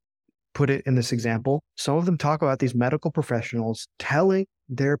detransitioners, we'll put it in this example, some of them talk about these medical professionals telling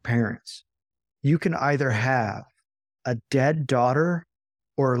their parents, you can either have a dead daughter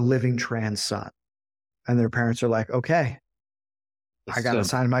or a living trans son. And their parents are like, okay, I got to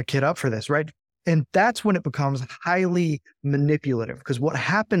sign my kid up for this, right? And that's when it becomes highly manipulative because what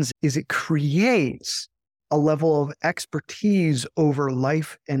happens is it creates a level of expertise over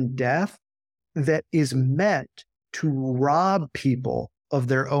life and death that is meant to rob people of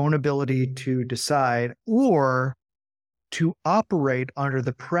their own ability to decide or to operate under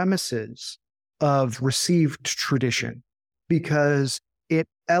the premises of received tradition, because it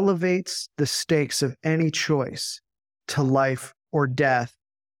elevates the stakes of any choice to life or death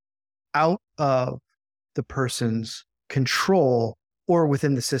out of the person's control or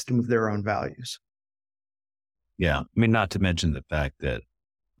within the system of their own values. Yeah. I mean, not to mention the fact that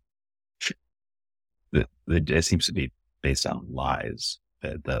it seems to be based on lies,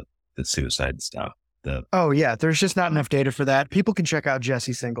 the suicide stuff. There's just not enough data for that. People can check out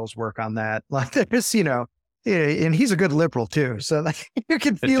Jesse Singal's work on that. Like there's, Yeah, and he's a good liberal too. So like, you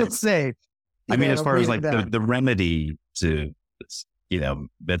can feel safe. I mean, as far as like reading that. the remedy to,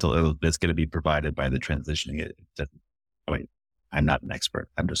 mental illness that's going to be provided by the transitioning I mean, I'm not an expert.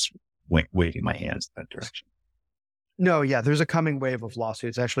 I'm just waving my hands in that direction. No, yeah, there's a coming wave of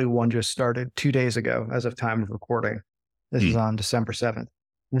lawsuits. Actually, one just started 2 days ago as of time of recording. This is on December 7th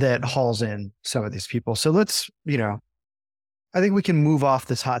that hauls in some of these people. So let's, I think we can move off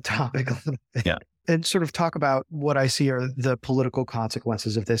this hot topic a little bit and sort of talk about what I see are the political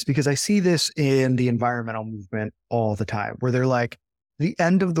consequences of this, because I see this in the environmental movement all the time, where they're like, the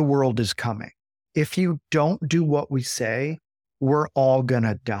end of the world is coming. If you don't do what we say, we're all going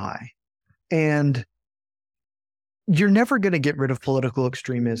to die. And you're never going to get rid of political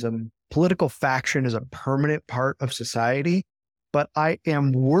extremism. Political faction is a permanent part of society, but I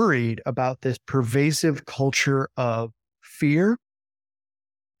am worried about this pervasive culture of fear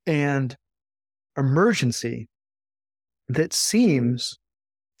and emergency that seems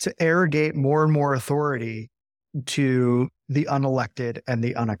to arrogate more and more authority to the unelected and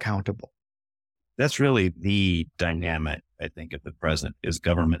the unaccountable. That's really the dynamic, I think, of the present is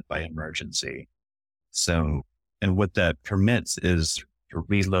government by emergency. So, and what that permits is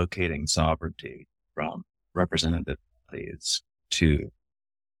relocating sovereignty from representative bodies to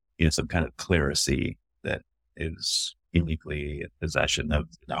some kind of clerisy that is uniquely in possession of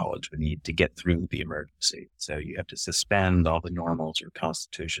the knowledge we need to get through the emergency. So you have to suspend all the normals or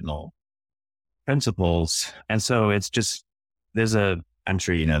constitutional principles. And so it's just, I'm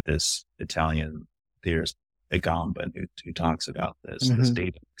sure you know this Italian theorist, Agamben, who talks about this, the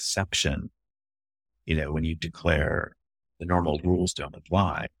state of exception, when you declare the normal rules don't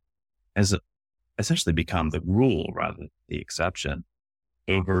apply, has essentially become the rule rather than the exception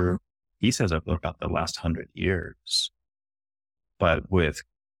he says, over about the last 100 years. But with,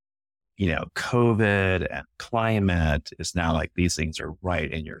 COVID and climate, it's now like these things are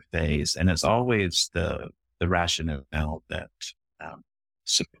right in your face. And it's always the rationale that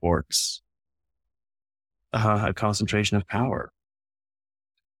supports a concentration of power.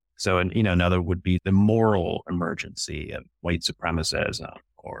 So, another would be the moral emergency of white supremacism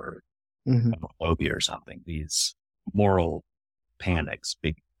or homophobia or something. These moral panics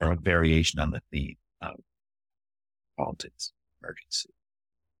are a variation on the theme of politics emergency.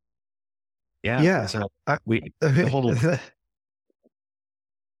 Yeah. Yeah. So I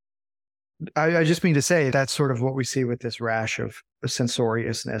just mean to say that's sort of what we see with this rash of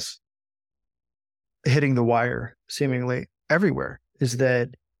censoriousness hitting the wire seemingly everywhere, is that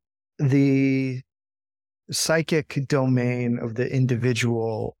the psychic domain of the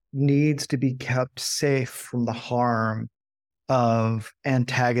individual needs to be kept safe from the harm of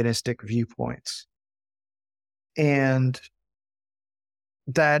antagonistic viewpoints. And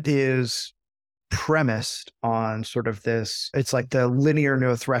that is premised on sort of this, it's like the linear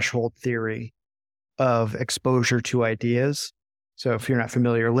no threshold theory of exposure to ideas. So if you're not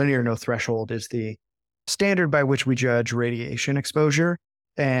familiar, linear no threshold is the standard by which we judge radiation exposure.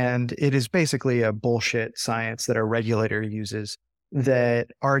 And it is basically a bullshit science that our regulator uses that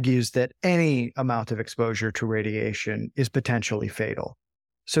argues that any amount of exposure to radiation is potentially fatal.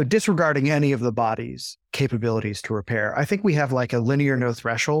 So disregarding any of the body's capabilities to repair, I think we have like a linear no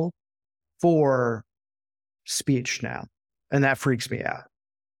threshold for speech now. And that freaks me out.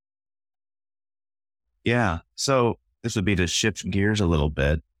 Yeah. So this would be to shift gears a little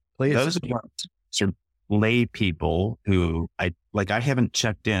bit. Please. Those are sort of lay people who I haven't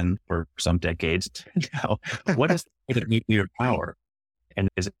checked in for some decades now. What is the nuclear power? And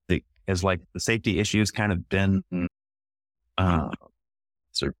is like the safety issues kind of been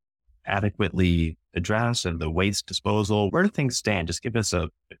sort of adequately addressed, and the waste disposal? Where do things stand? Just give us a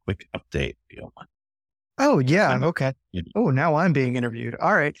quick update, if you don't mind. Oh, yeah. Okay. Oh, now I'm being interviewed.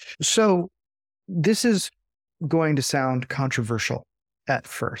 All right. So this is going to sound controversial at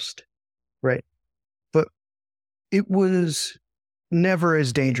first, right? But it was never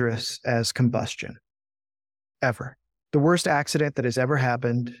as dangerous as combustion, ever. The worst accident that has ever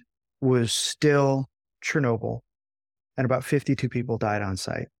happened was still Chernobyl, and about 52 people died on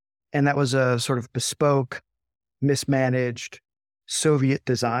site. And that was a sort of bespoke, mismanaged Soviet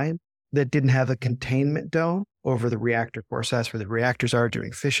design that didn't have a containment dome over the reactor core. So that's where the reactors are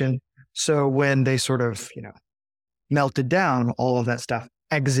doing fission. So when they sort of, melted down, all of that stuff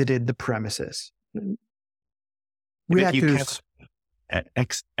exited the premises. Reactors.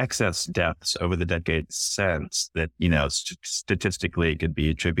 Excess deaths over the decades since that, statistically could be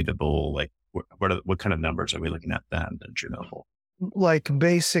attributable. Like what kind of numbers are we looking at then in Chernobyl? Like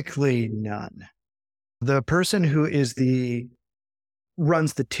basically none. The person who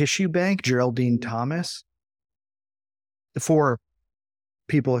runs the tissue bank, Geraldine Thomas, for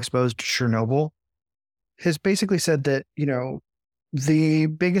people exposed to Chernobyl, has basically said that, the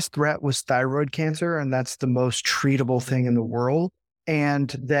biggest threat was thyroid cancer, and that's the most treatable thing in the world. And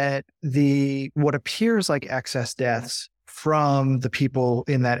that what appears like excess deaths from the people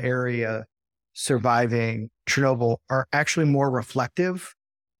in that area surviving Chernobyl are actually more reflective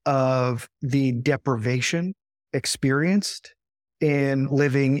of the deprivation experienced in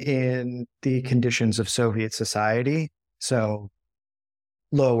living in the conditions of Soviet society. So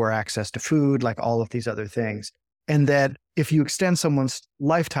lower access to food, like all of these other things. And that if you extend someone's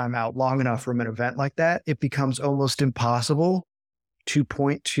lifetime out long enough from an event like that, it becomes almost impossible to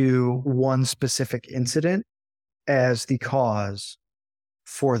point to one specific incident as the cause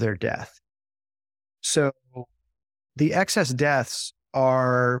for their death. So the excess deaths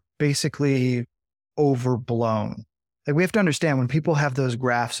are basically overblown. Like, we have to understand, when people have those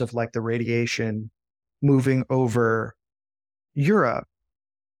graphs of like the radiation moving over Europe,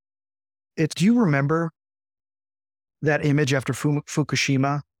 do you remember that image after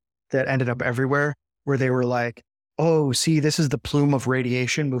Fukushima that ended up everywhere, where they were like, oh, see, this is the plume of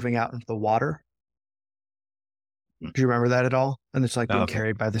radiation moving out into the water? Do you remember that at all? And it's like being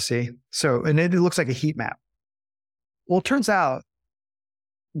carried by the sea. So, and it looks like a heat map. Well, it turns out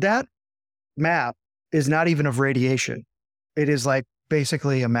that map is not even of radiation. It is like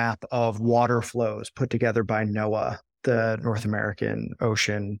basically a map of water flows put together by NOAA, the North American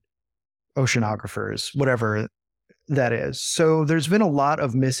oceanographers, whatever that is. So there's been a lot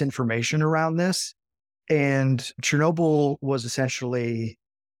of misinformation around this. And Chernobyl was essentially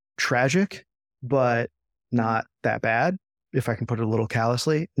tragic, but not that bad, if I can put it a little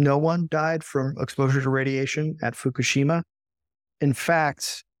callously. No one died from exposure to radiation at Fukushima. In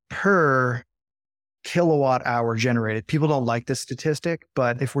fact, per kilowatt hour generated, people don't like this statistic,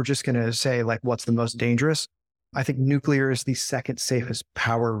 but if we're just going to say like what's the most dangerous, I think nuclear is the second safest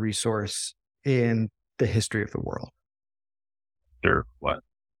power resource in the history of the world. Sure. What?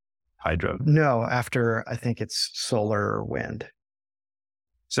 Hydro? No, after, I think it's solar or wind.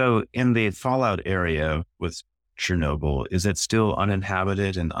 So in the fallout area with Chernobyl, is it still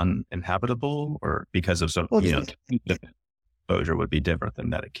uninhabited and uninhabitable, or because of exposure would be different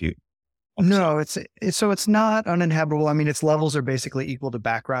than that acute? No, it's not uninhabitable. I mean, its levels are basically equal to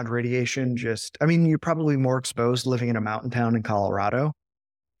background radiation. You're probably more exposed living in a mountain town in Colorado,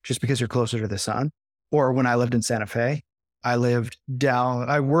 just because you're closer to the sun. Or when I lived in Santa Fe, I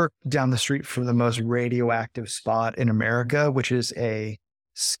worked down the street from the most radioactive spot in America, which is a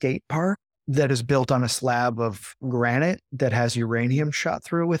skate park that is built on a slab of granite that has uranium shot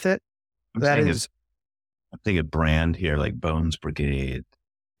through with it. I'm thinking brand here, like Bones Brigade.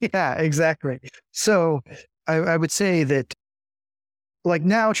 Yeah, exactly. So I would say that, like,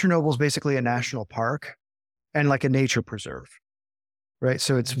 now Chernobyl is basically a national park and like a nature preserve, right?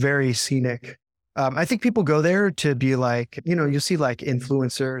 So it's very scenic. I think people go there to be like, you'll see like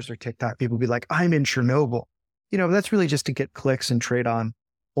influencers or TikTok people be like, I'm in Chernobyl. That's really just to get clicks and trade on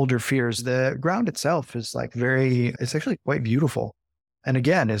older fears. The ground itself is like it's actually quite beautiful. And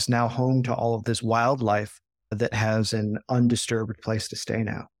again, is now home to all of this wildlife that has an undisturbed place to stay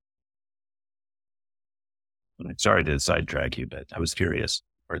now. Sorry to sidetrack you, but I was curious.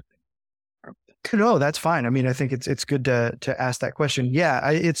 No, that's fine. I mean, I think it's good to ask that question.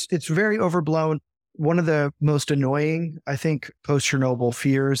 Yeah, it's very overblown. One of the most annoying, I think, post-Chernobyl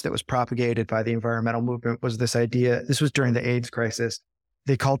fears that was propagated by the environmental movement was this idea. This was during the AIDS crisis.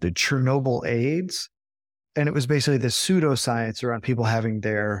 They called it Chernobyl AIDS. And it was basically this pseudoscience around people having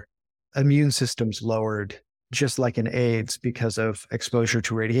their immune systems lowered, just like in AIDS, because of exposure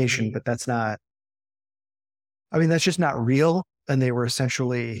to radiation. But that's just not real. And they were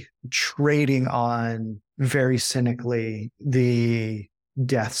essentially trading on, very cynically, the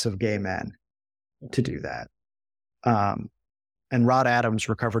deaths of gay men to do that. And Rod Adams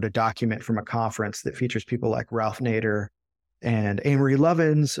recovered a document from a conference that features people like Ralph Nader and Amory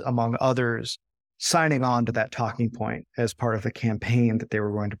Lovins, among others, signing on to that talking point as part of a campaign that they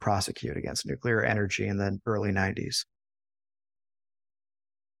were going to prosecute against nuclear energy in the early 90s.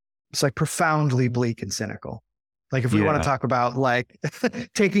 It's like profoundly bleak and cynical. Like, if we want to talk about like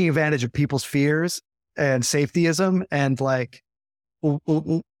taking advantage of people's fears and safetyism and like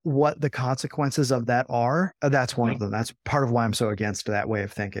what the consequences of that are, that's one of them. That's part of why I'm so against that way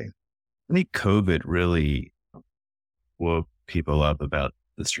of thinking. I think COVID really woke people up about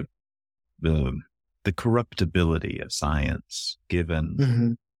the corruptibility of science,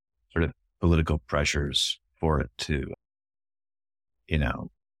 given sort of political pressures for it to,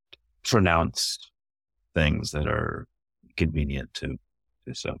 pronounce things that are convenient to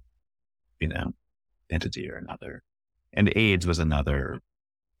some, entity or another. And AIDS was another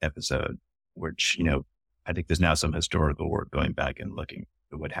episode, which, I think there's now some historical work going back and looking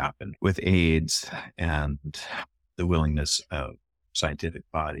at what happened with AIDS and the willingness of scientific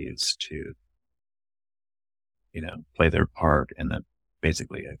bodies to, play their part in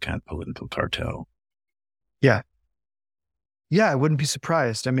basically a kind of political cartel. Yeah. Yeah, I wouldn't be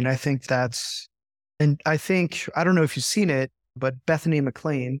surprised. I mean, I think I don't know if you've seen it, but Bethany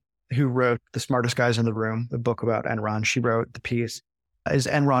McLean, who wrote The Smartest Guys in the Room, the book about Enron, she wrote the piece, Is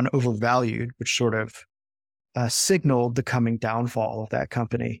Enron Overvalued, which sort of signaled the coming downfall of that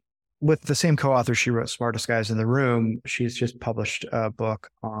company. With the same co-author, she wrote Smartest Guys in the Room. She's just published a book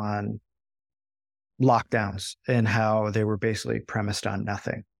on lockdowns and how they were basically premised on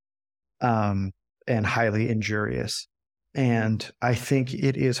nothing, and highly injurious. And I think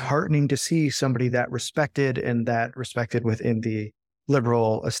it is heartening to see somebody that respected within the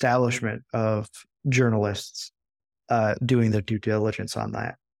liberal establishment of journalists doing their due diligence on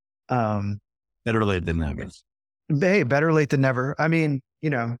that. Better late than never. Hey, better late than never. I mean,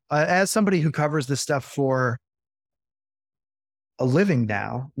 as somebody who covers this stuff for a living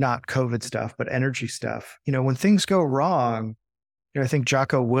now, not COVID stuff, but energy stuff, when things go wrong, I think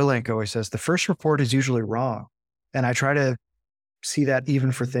Jocko Willink always says the first report is usually wrong. And I try to see that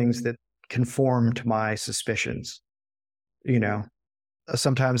even for things that conform to my suspicions.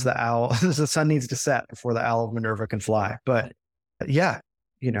 Sometimes the sun needs to set before the owl of Minerva can fly. But yeah,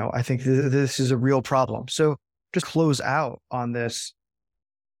 I think this is a real problem. So just close out on this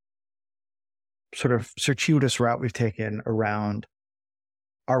sort of circuitous route we've taken around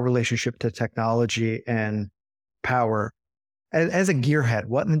our relationship to technology and power. As a gearhead,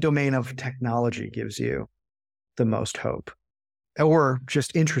 what in the domain of technology gives you the most hope, or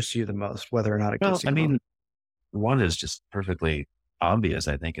just interests you the most, whether or not it gives you hope? One is just perfectly obvious,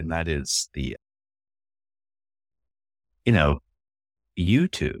 I think, and that is the,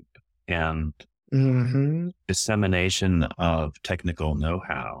 YouTube and dissemination of technical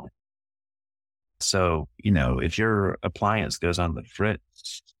know-how. So, if your appliance goes on the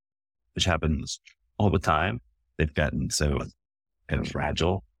fritz, which happens all the time, they've gotten so kind of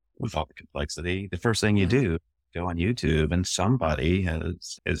fragile with all the complexity. The first thing you do, go on YouTube, and somebody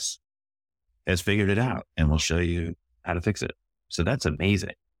has figured it out and will show you how to fix it. So that's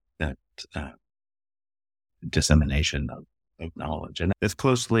amazing, that dissemination of knowledge. And it's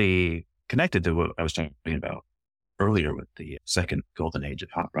closely connected to what I was talking about earlier with the second golden age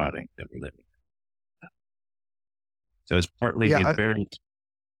of hot rodding that we're living in. So it's partly very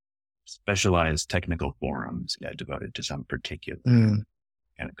specialized technical forums devoted to some particular kind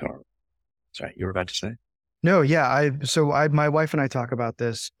of car. Sorry, you were about to say? No, yeah. My wife and I talk about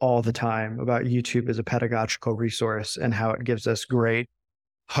this all the time, about YouTube as a pedagogical resource and how it gives us great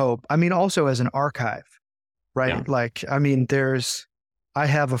hope. I mean, also as an archive, right? Yeah. Like, I mean, I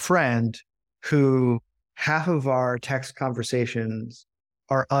have a friend who half of our text conversations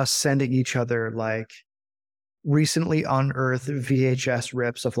are us sending each other like recently unearthed VHS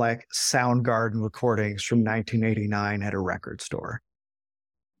rips of like Soundgarden recordings from 1989 at a record store.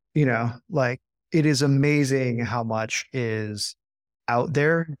 Like, it is amazing how much is out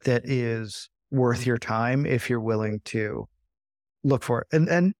there that is worth your time if you're willing to look for it.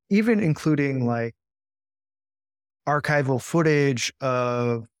 And even including like archival footage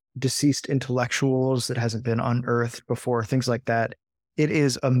of deceased intellectuals that hasn't been unearthed before, things like that. It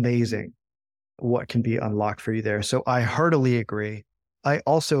is amazing what can be unlocked for you there. So I heartily agree. I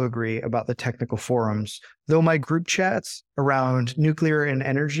also agree about the technical forums, though my group chats around nuclear and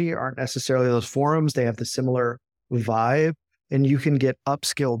energy aren't necessarily those forums. They have the similar vibe, and you can get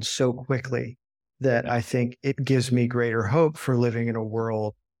upskilled so quickly that I think it gives me greater hope for living in a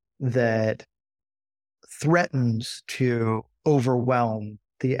world that threatens to overwhelm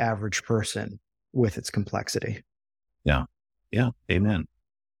the average person with its complexity. Yeah. Yeah. Amen.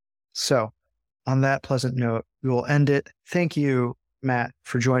 So on that pleasant note, we will end it. Thank you, Matt,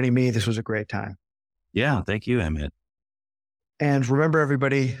 for joining me. This was a great time. Yeah. Thank you, Emmett. And remember,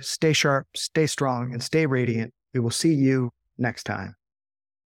 everybody, stay sharp, stay strong, and stay radiant. We will see you next time.